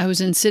 Whether I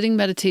was in sitting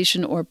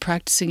meditation or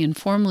practicing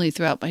informally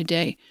throughout my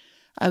day,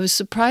 I was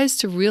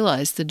surprised to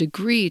realize the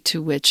degree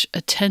to which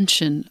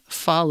attention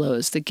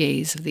follows the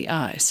gaze of the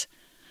eyes.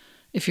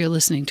 If you're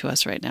listening to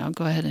us right now,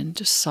 go ahead and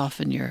just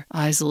soften your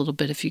eyes a little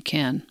bit if you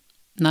can.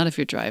 Not if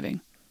you're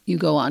driving. You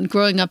go on.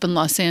 Growing up in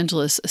Los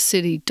Angeles, a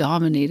city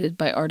dominated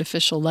by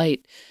artificial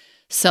light,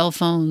 cell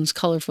phones,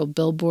 colorful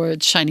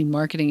billboards, shiny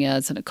marketing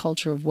ads, and a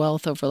culture of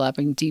wealth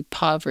overlapping deep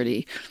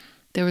poverty,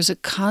 there was a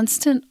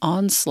constant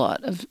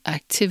onslaught of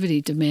activity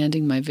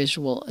demanding my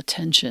visual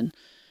attention.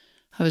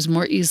 I was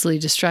more easily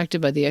distracted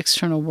by the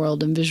external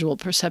world and visual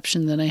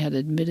perception than I had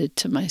admitted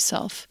to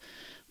myself.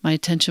 My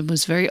attention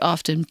was very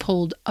often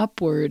pulled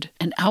upward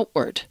and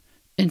outward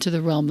into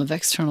the realm of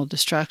external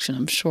distraction.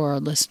 I'm sure our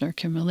listener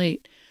can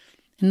relate.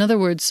 In other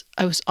words,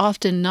 I was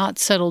often not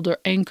settled or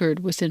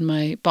anchored within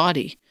my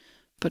body,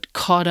 but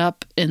caught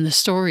up in the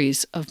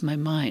stories of my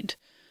mind.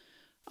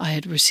 I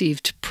had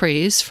received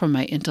praise from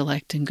my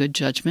intellect and good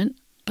judgment,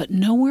 but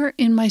nowhere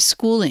in my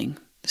schooling,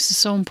 this is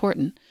so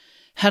important,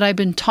 had I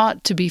been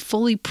taught to be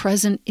fully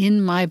present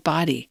in my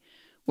body,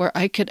 where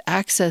I could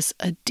access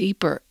a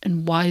deeper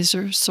and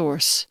wiser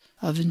source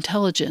of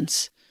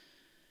intelligence.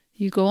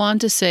 You go on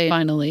to say,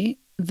 finally,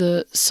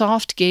 the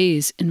soft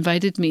gaze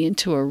invited me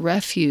into a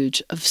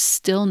refuge of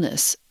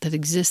stillness that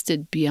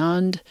existed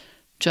beyond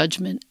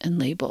judgment and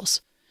labels.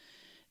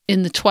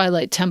 In the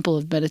twilight temple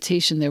of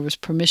meditation, there was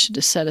permission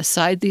to set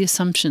aside the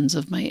assumptions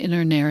of my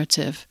inner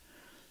narrative.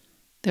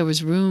 There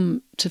was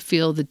room to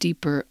feel the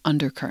deeper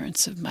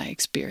undercurrents of my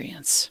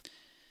experience.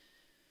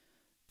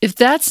 If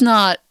that's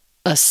not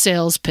a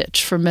sales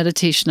pitch for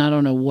meditation, I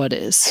don't know what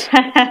is.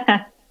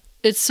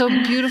 It's so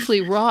beautifully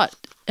wrought,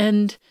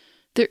 and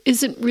there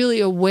isn't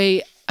really a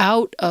way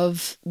out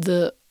of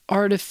the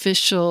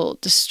artificial,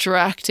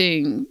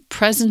 distracting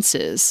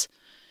presences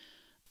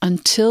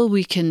until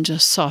we can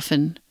just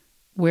soften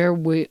where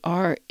we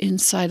are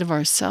inside of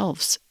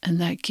ourselves.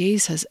 And that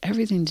gaze has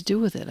everything to do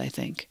with it, I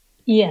think.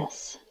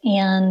 Yes.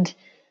 And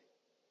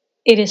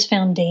it is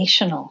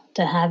foundational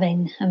to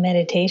having a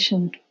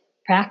meditation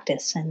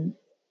practice. And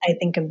I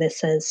think of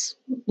this as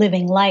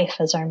living life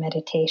as our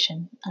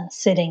meditation.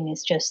 Sitting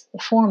is just the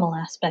formal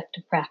aspect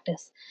of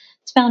practice.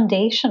 It's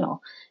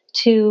foundational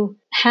to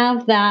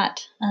have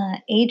that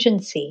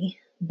agency,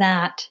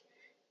 that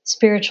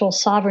spiritual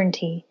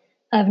sovereignty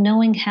of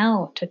knowing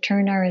how to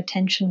turn our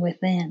attention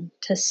within,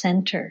 to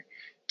center,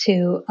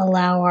 to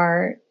allow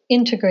our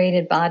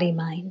integrated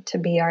body-mind to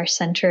be our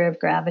center of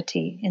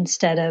gravity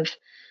instead of,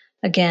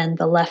 again,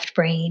 the left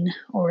brain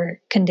or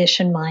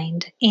conditioned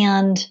mind.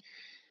 And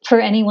for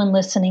anyone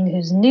listening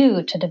who's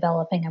new to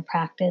developing a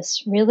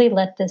practice, really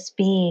let this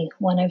be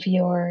one of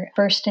your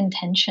first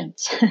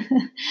intentions,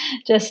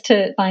 just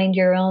to find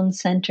your own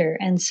center.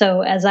 And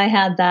so as I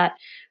had that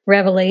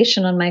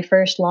revelation on my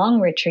first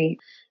long retreat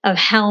of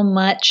how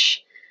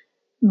much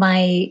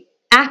my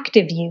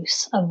active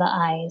use of the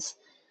eyes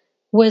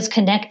was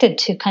connected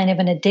to kind of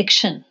an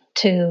addiction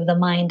to the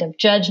mind of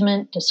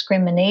judgment,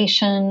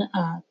 discrimination,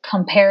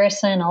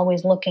 comparison,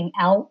 always looking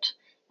out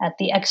at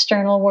the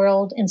external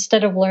world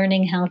instead of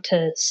learning how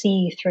to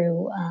see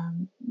through,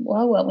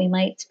 what we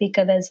might speak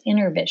of as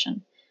inner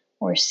vision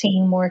or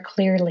seeing more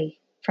clearly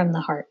from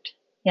the heart.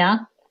 Yeah?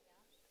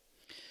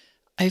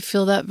 I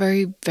feel that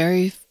very,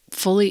 very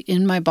fully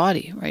in my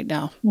body right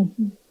now.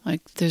 Mm-hmm.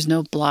 Like there's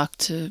no block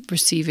to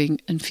receiving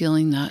and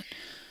feeling that.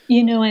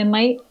 You know, I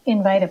might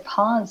invite a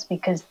pause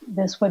because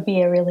this would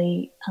be a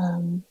really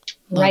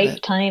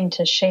ripe time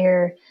to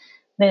share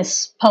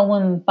this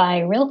poem by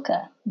Rilke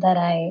that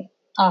I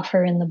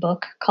offer in the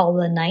book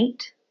called The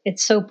Night. It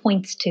so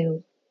points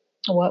to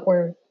what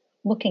we're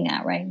looking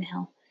at right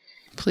now.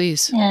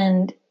 Please.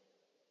 And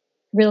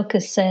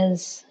Rilke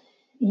says,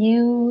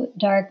 "You,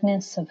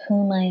 darkness of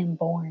whom I am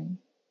born,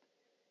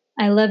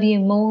 I love you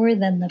more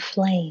than the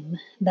flame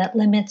that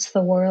limits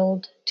the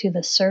world to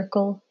the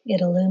circle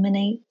it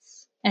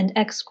illuminates and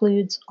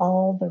excludes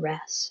all the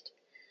rest.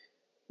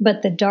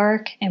 But the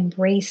dark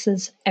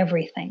embraces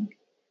everything,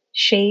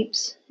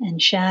 shapes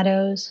and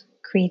shadows,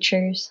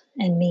 creatures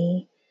and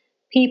me,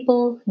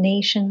 people,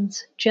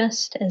 nations,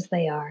 just as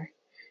they are.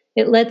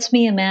 It lets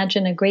me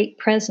imagine a great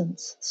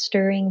presence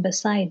stirring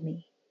beside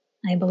me.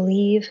 I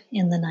believe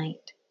in the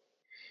night."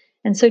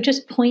 And so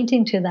just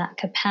pointing to that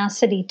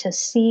capacity to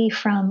see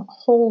from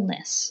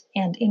wholeness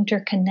and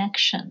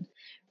interconnection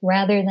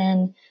rather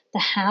than the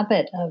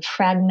habit of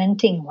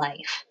fragmenting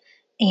life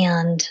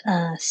and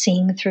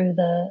seeing through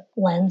the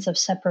lens of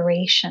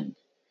separation.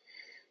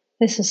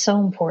 This is so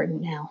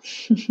important now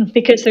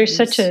because It there's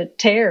such is a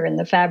tear in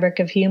the fabric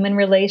of human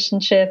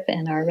relationship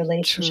and our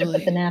relationship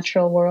with the truly.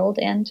 natural world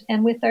and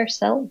with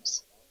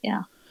ourselves.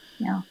 Yeah.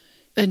 Yeah.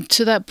 And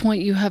to that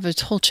point, you have a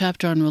whole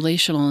chapter on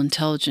relational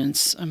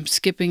intelligence. I'm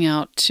skipping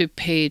out to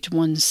page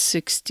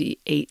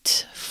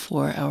 168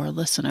 for our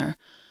listener.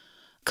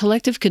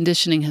 Collective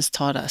conditioning has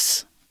taught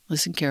us,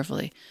 listen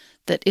carefully,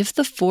 that if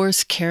the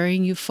force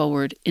carrying you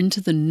forward into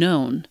the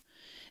known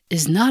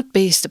is not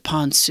based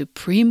upon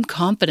supreme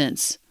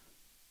confidence,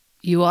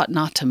 you ought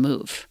not to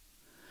move.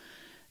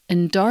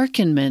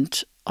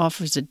 Endarkenment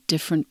offers a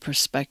different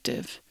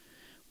perspective.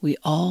 We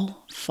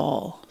all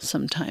fall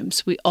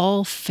sometimes. We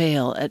all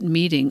fail at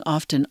meeting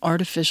often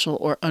artificial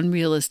or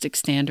unrealistic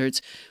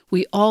standards.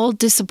 We all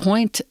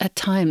disappoint at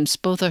times,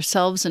 both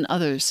ourselves and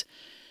others.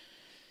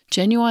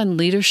 Genuine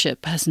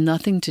leadership has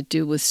nothing to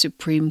do with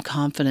supreme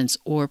confidence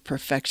or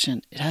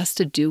perfection. It has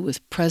to do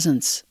with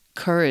presence,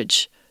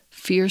 courage,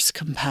 fierce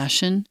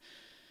compassion,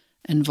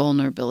 and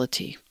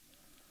vulnerability.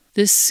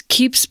 This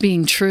keeps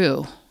being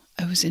true.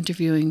 I was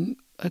interviewing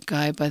a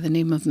guy by the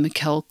name of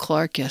Mikkel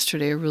Clark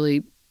yesterday, a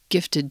really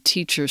gifted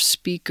teacher,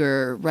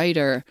 speaker,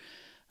 writer,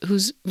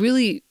 who's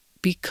really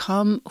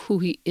become who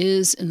he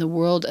is in the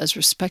world, as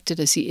respected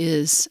as he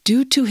is,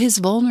 due to his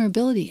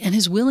vulnerability and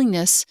his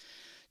willingness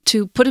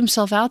to put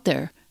himself out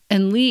there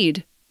and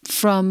lead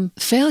from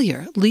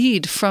failure,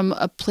 lead from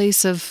a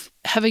place of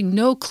having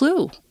no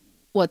clue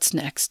what's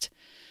next.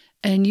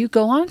 And you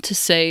go on to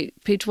say,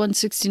 page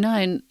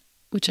 169,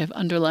 which I've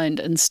underlined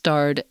and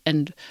starred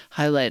and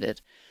highlighted,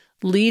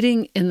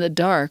 leading in the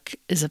dark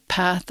is a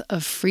path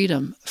of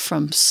freedom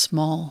from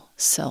small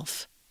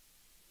self.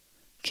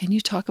 Can you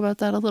talk about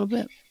that a little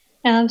bit?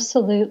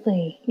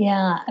 Absolutely.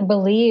 Yeah. I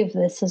believe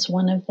this is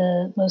one of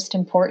the most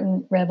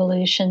important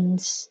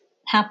revolutions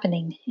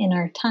happening in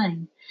our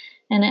time.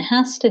 And it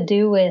has to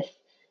do with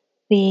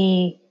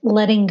the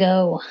letting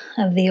go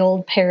of the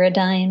old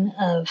paradigm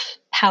of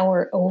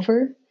power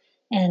over.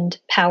 And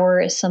power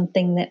is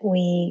something that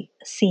we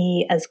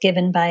see as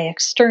given by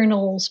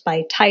externals,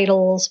 by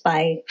titles,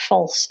 by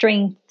false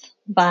strength,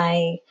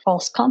 by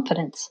false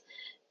confidence,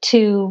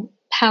 to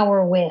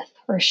power with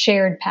or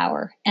shared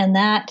power. And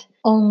that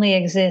only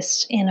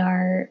exists in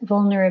our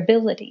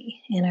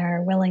vulnerability, in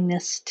our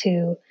willingness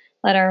to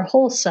let our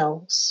whole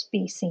selves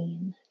be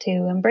seen, to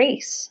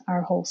embrace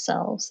our whole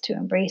selves, to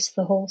embrace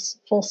the whole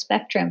full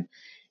spectrum.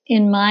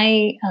 In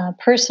my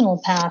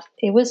personal path,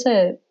 it was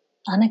a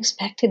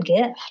unexpected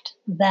gift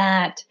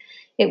that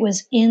it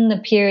was in the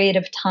period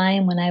of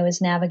time when I was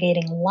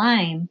navigating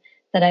Lyme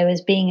that I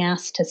was being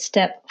asked to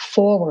step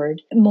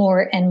forward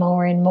more and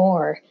more and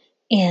more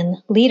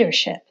in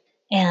leadership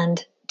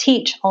and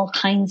teach all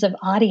kinds of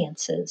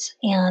audiences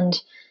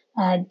and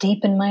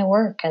deepen my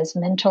work as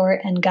mentor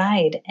and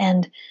guide.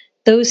 And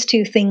those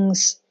two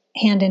things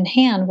hand in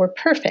hand were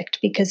perfect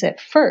because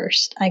at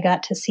first I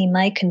got to see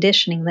my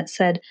conditioning that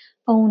said,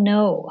 oh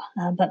no,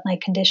 but my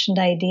conditioned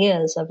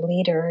ideas of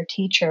leader or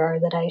teacher are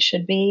that I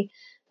should be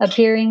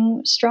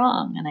appearing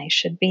strong and I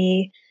should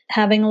be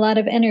having a lot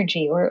of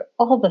energy or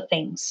all the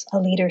things a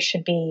leader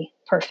should be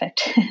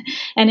perfect.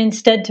 And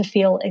instead to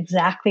feel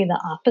exactly the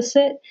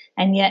opposite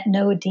and yet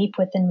know deep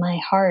within my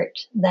heart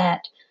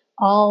that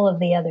all of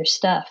the other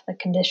stuff, the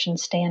conditioned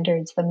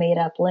standards, the made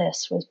up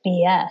lists was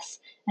BS.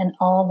 And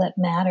all that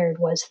mattered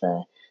was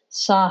the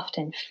soft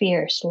and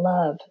fierce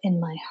love in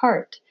my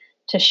heart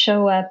to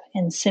show up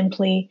and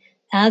simply,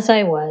 as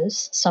I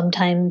was,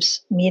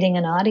 sometimes meeting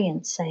an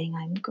audience saying,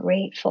 I'm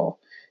grateful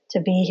to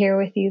be here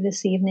with you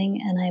this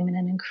evening, and I'm in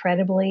an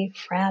incredibly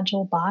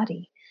fragile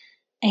body.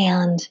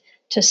 And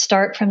to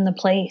start from the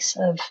place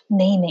of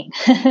naming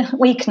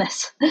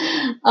weakness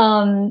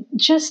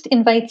just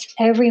invites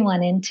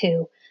everyone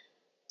into,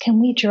 can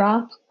we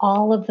drop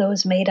all of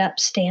those made up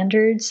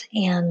standards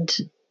and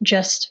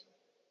just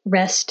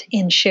rest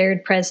in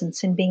shared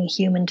presence and being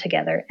human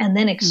together and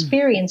then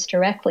experience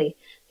directly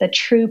the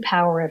true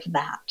power of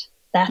that.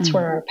 That's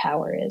where our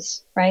power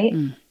is, right?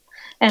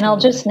 And I'll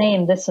just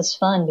name, this is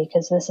fun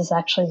because this is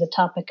actually the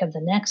topic of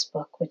the next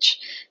book, which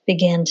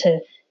began to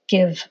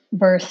give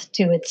birth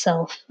to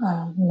itself,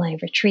 my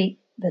retreat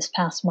this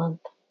past month.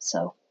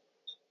 So,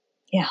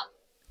 yeah.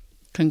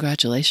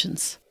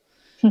 Congratulations.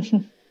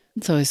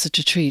 It's always such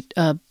a treat.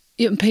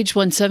 On page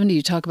 170,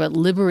 you talk about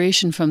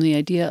liberation from the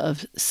idea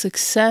of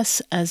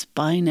success as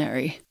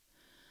binary.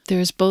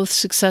 There's both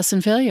success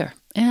and failure.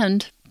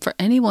 And for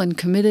anyone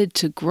committed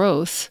to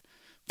growth,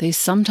 they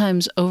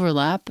sometimes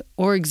overlap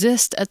or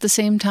exist at the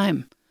same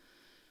time.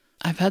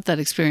 I've had that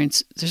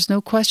experience. There's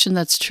no question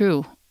that's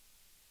true.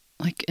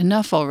 Like,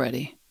 enough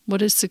already. What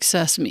does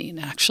success mean,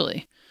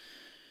 actually?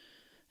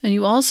 And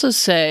you also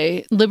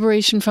say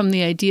liberation from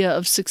the idea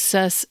of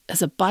success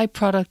as a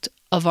byproduct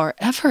of our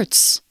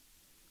efforts.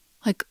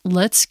 Like,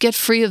 let's get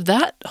free of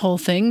that whole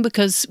thing,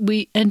 because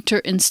we enter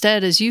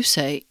instead, as you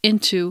say,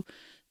 into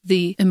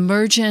the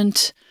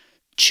emergent,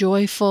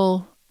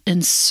 joyful,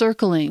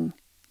 encircling,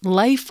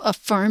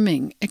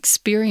 life-affirming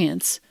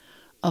experience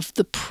of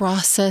the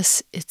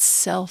process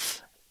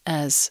itself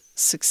as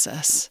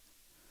success.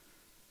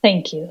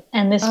 Thank you.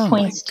 And this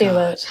points to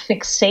a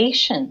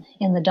fixation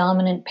in the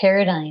dominant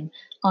paradigm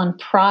on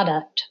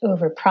product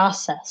over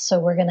process. So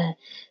we're going to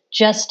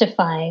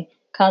justify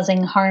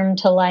causing harm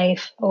to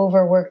life,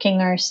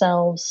 overworking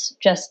ourselves,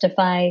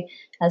 justify,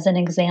 as an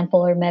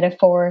example or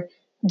metaphor,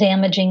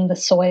 damaging the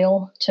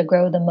soil to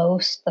grow the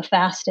most, the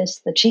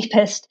fastest, the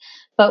cheapest.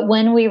 But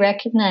when we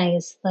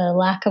recognize the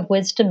lack of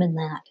wisdom in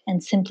that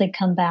and simply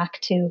come back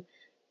to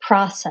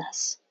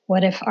process,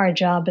 what if our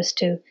job is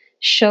to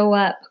show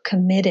up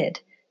committed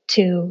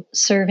to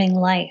serving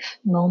life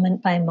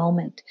moment by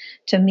moment,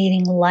 to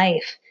meeting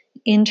life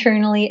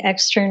internally,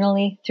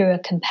 externally through a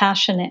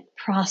compassionate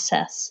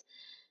process?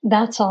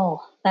 That's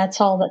all.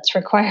 That's all that's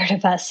required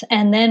of us.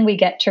 And then we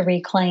get to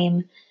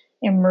reclaim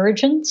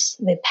emergence,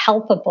 the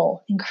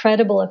palpable,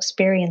 incredible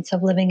experience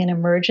of living in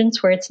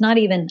emergence, where it's not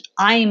even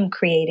I'm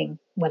creating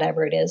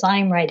whatever it is,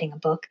 I'm writing a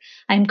book.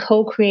 I'm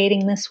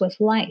co-creating this with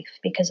life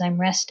because I'm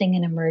resting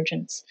in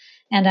emergence.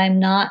 And I'm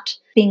not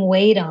being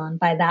weighed on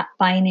by that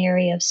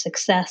binary of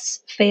success,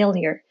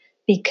 failure,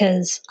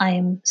 because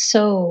I'm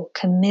so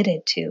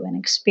committed to and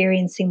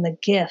experiencing the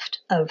gift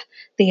of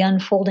the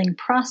unfolding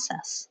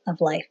process of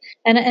life.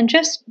 And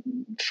just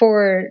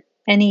for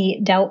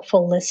any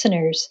doubtful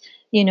listeners,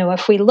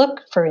 if we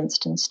look, for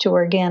instance, to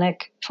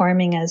organic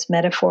farming as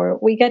metaphor,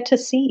 we get to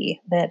see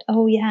that,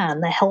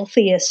 and the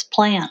healthiest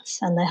plants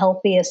and the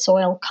healthiest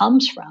soil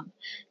comes from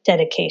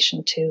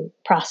dedication to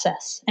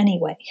process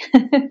anyway.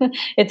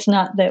 It's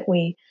not that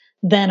we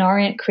then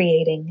aren't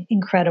creating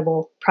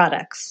incredible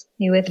products.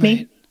 You with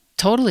me?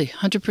 Totally,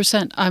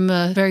 100%. I'm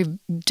a very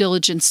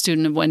diligent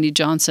student of Wendy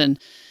Johnson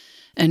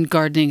and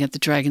gardening at the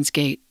Dragon's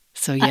Gate.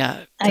 So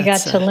yeah. I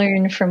got to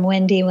learn from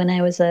Wendy when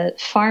I was a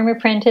farm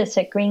apprentice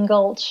at Green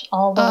Gulch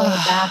all the way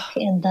back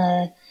in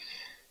the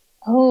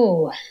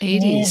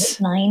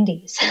 80s.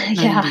 90s.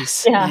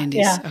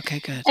 90s. Okay,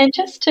 good. And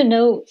just to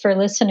note for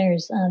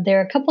listeners, there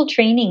are a couple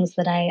trainings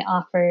that I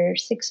offer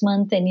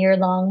 6-month and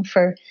year-long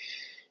for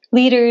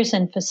leaders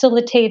and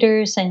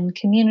facilitators and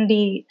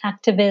community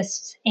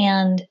activists.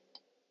 And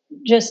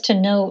just to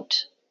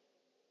note,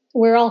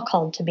 we're all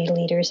called to be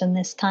leaders in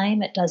this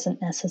time. It doesn't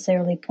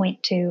necessarily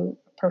point to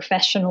a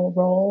professional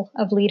role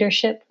of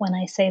leadership when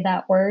I say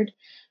that word.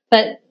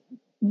 But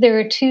there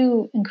are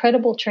 2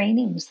 incredible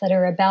trainings that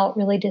are about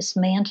really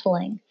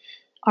dismantling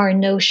our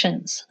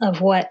notions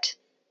of what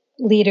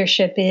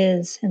leadership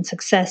is and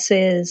success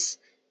is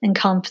and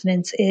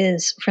confidence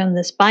is from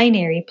this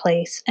binary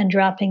place and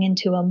dropping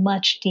into a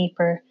much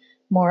deeper,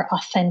 more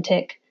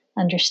authentic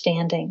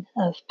understanding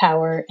of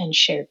power and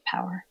shared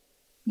power.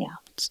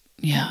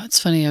 Yeah, it's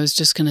funny. I was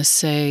just going to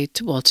say,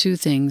 2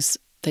 things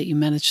that you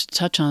managed to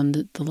touch on,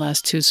 the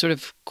last 2 sort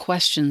of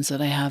questions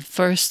that I have.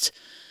 First,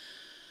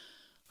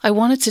 I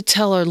wanted to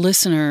tell our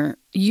listener,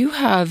 you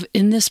have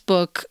in this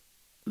book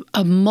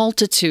a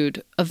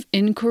multitude of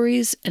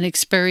inquiries and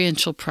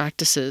experiential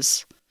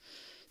practices.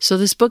 So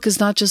this book is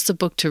not just a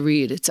book to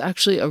read. It's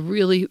actually a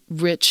really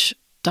rich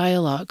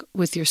dialogue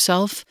with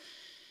yourself,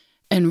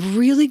 and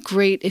really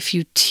great if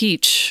you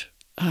teach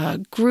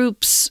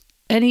groups,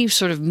 any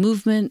sort of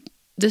movement.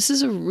 This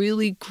is a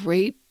really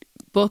great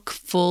book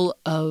full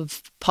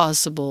of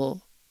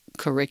possible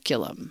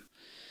curriculum.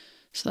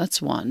 So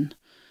that's one.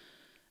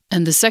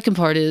 And the second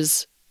part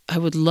is, I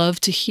would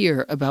love to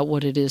hear about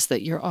what it is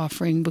that you're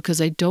offering,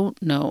 because I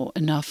don't know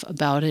enough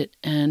about it.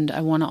 And I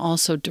want to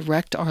also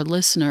direct our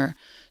listener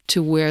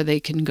to where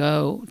they can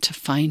go to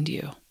find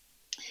you.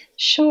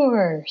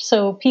 Sure.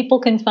 So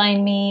people can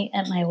find me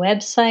at my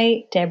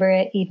website,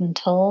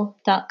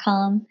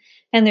 deborah.edentull.com.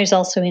 And there's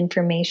also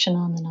information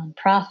on the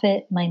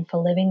nonprofit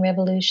Mindful Living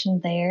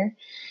Revolution there.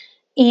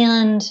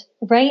 And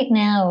right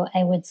now,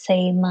 I would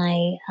say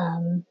my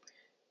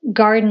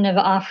garden of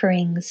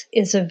offerings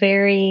is a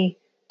very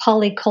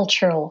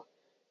polycultural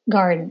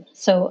garden.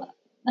 So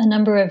a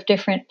number of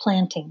different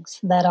plantings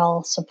that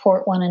all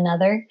support one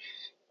another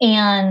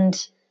and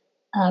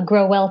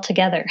grow well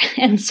together.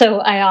 And so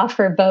I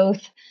offer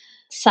both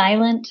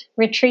silent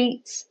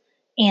retreats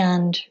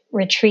and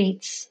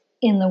retreats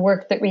in the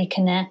work that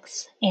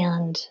reconnects,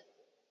 and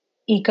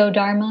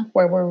eco-dharma,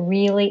 where we're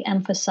really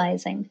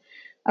emphasizing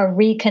a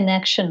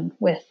reconnection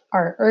with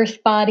our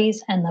earth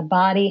bodies and the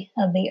body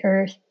of the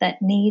earth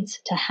that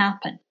needs to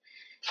happen.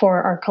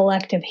 for our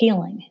collective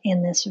healing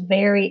in this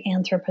very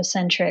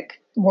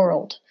anthropocentric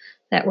world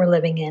that we're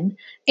living in.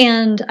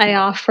 And I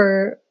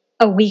offer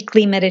a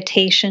weekly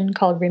meditation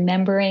called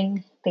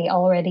Remembering the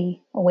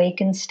Already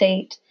Awakened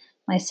State.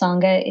 My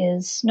Sangha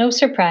is, no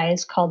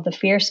surprise, called the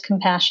Fierce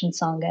Compassion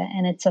Sangha,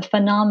 and it's a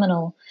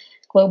phenomenal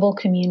global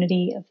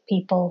community of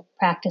people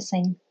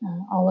practicing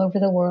all over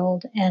the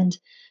world. And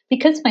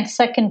because my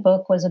second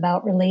book was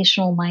about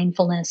relational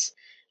mindfulness,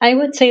 I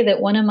would say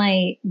that one of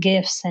my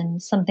gifts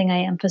and something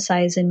I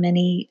emphasize in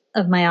many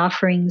of my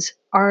offerings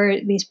are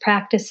these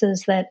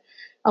practices that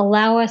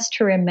allow us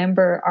to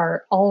remember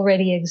our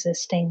already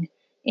existing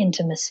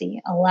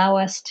intimacy, allow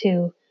us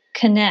to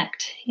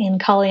connect in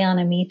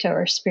Kalyanamita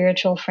or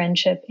spiritual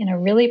friendship in a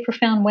really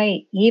profound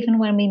way, even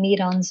when we meet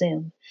on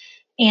Zoom.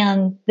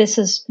 And this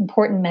is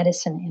important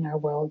medicine in our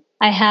world.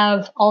 I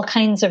have all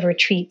kinds of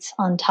retreats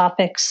on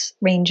topics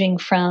ranging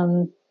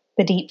from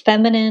the deep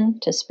feminine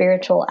to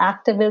spiritual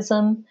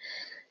activism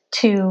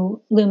to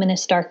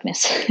luminous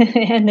darkness.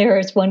 And there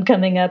is one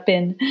coming up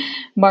in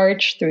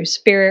March through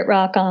Spirit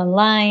Rock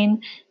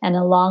Online, and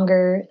a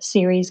longer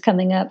series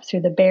coming up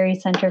through the Barry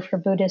Center for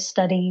Buddhist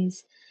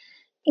Studies.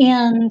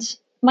 And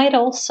might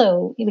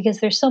also, because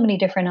there's so many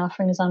different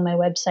offerings on my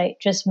website,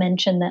 just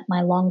mention that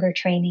my longer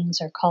trainings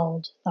are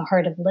called The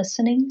Heart of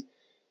Listening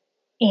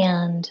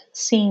and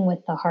Seeing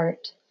with the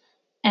Heart.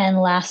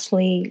 And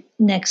lastly,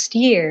 next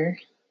year,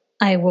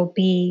 I will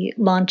be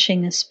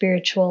launching a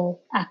spiritual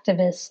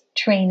activist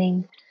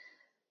training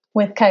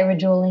with Kyra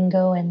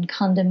Duolingo and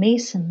Conda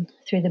Mason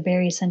through the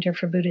Barry Center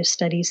for Buddhist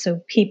Studies.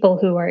 So people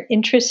who are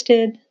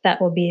interested,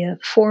 that will be a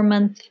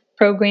 4-month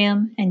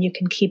program, and you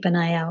can keep an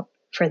eye out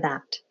for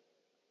that.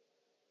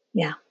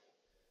 Yeah.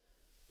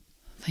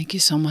 Thank you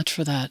so much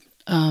for that.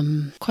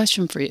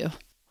 Question for you.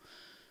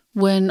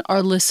 When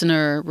our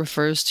listener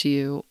refers to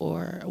you,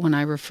 or when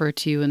I refer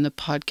to you in the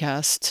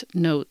podcast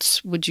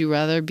notes, would you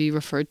rather be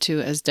referred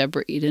to as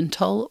Deborah Eden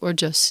Tull or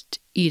just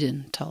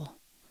Eden Tull?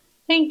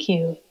 Thank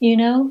you. You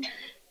know,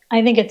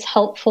 I think it's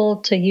helpful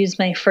to use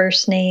my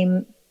first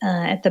name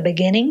at the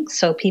beginning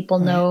so people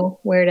know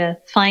where to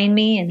find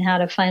me and how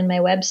to find my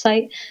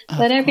website.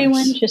 But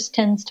everyone just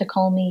tends to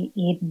call me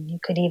Eden. You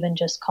could even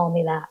just call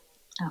me that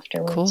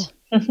afterwards.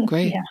 Cool.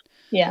 Great.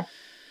 Yeah.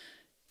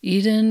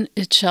 Eden,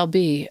 it shall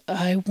be.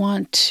 I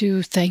want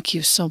to thank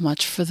you so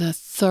much for the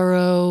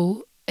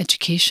thorough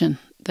education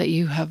that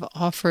you have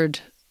offered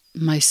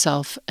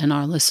myself and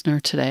our listener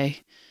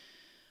today.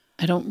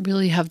 I don't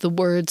really have the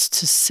words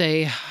to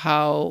say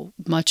how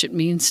much it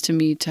means to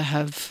me to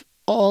have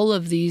all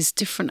of these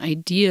different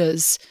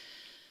ideas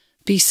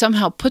be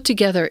somehow put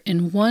together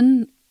in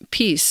one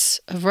piece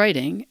of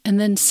writing and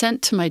then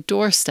sent to my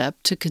doorstep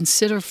to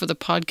consider for the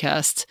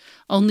podcast,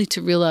 only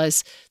to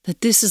realize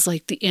that this is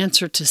like the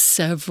answer to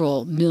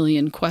several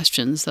million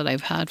questions that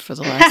I've had for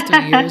the last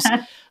 3 years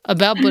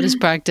about Buddhist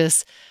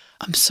practice.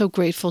 I'm so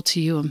grateful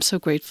to you. I'm so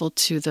grateful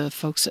to the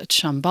folks at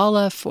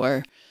Shambhala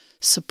for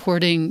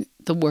supporting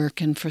the work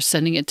and for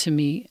sending it to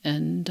me,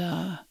 and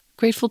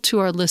grateful to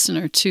our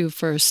listener too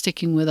for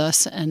sticking with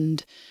us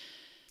and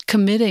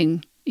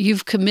committing.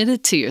 You've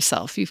committed to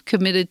yourself. You've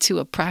committed to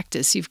a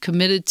practice. You've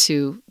committed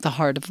to the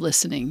heart of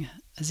listening,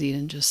 as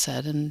Eden just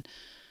said. And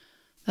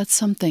that's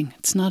something.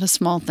 It's not a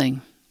small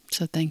thing.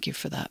 So thank you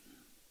for that.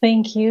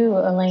 Thank you,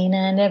 Elena,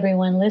 and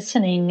everyone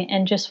listening.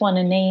 And just want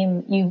to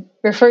name, you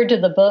referred to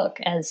the book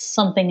as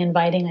something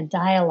inviting a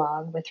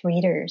dialogue with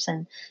readers.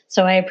 And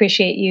so I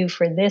appreciate you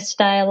for this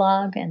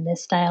dialogue and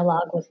this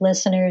dialogue with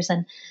listeners.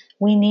 And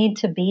we need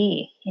to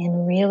be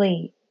in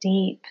really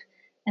deep,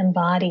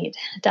 embodied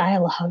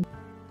dialogue.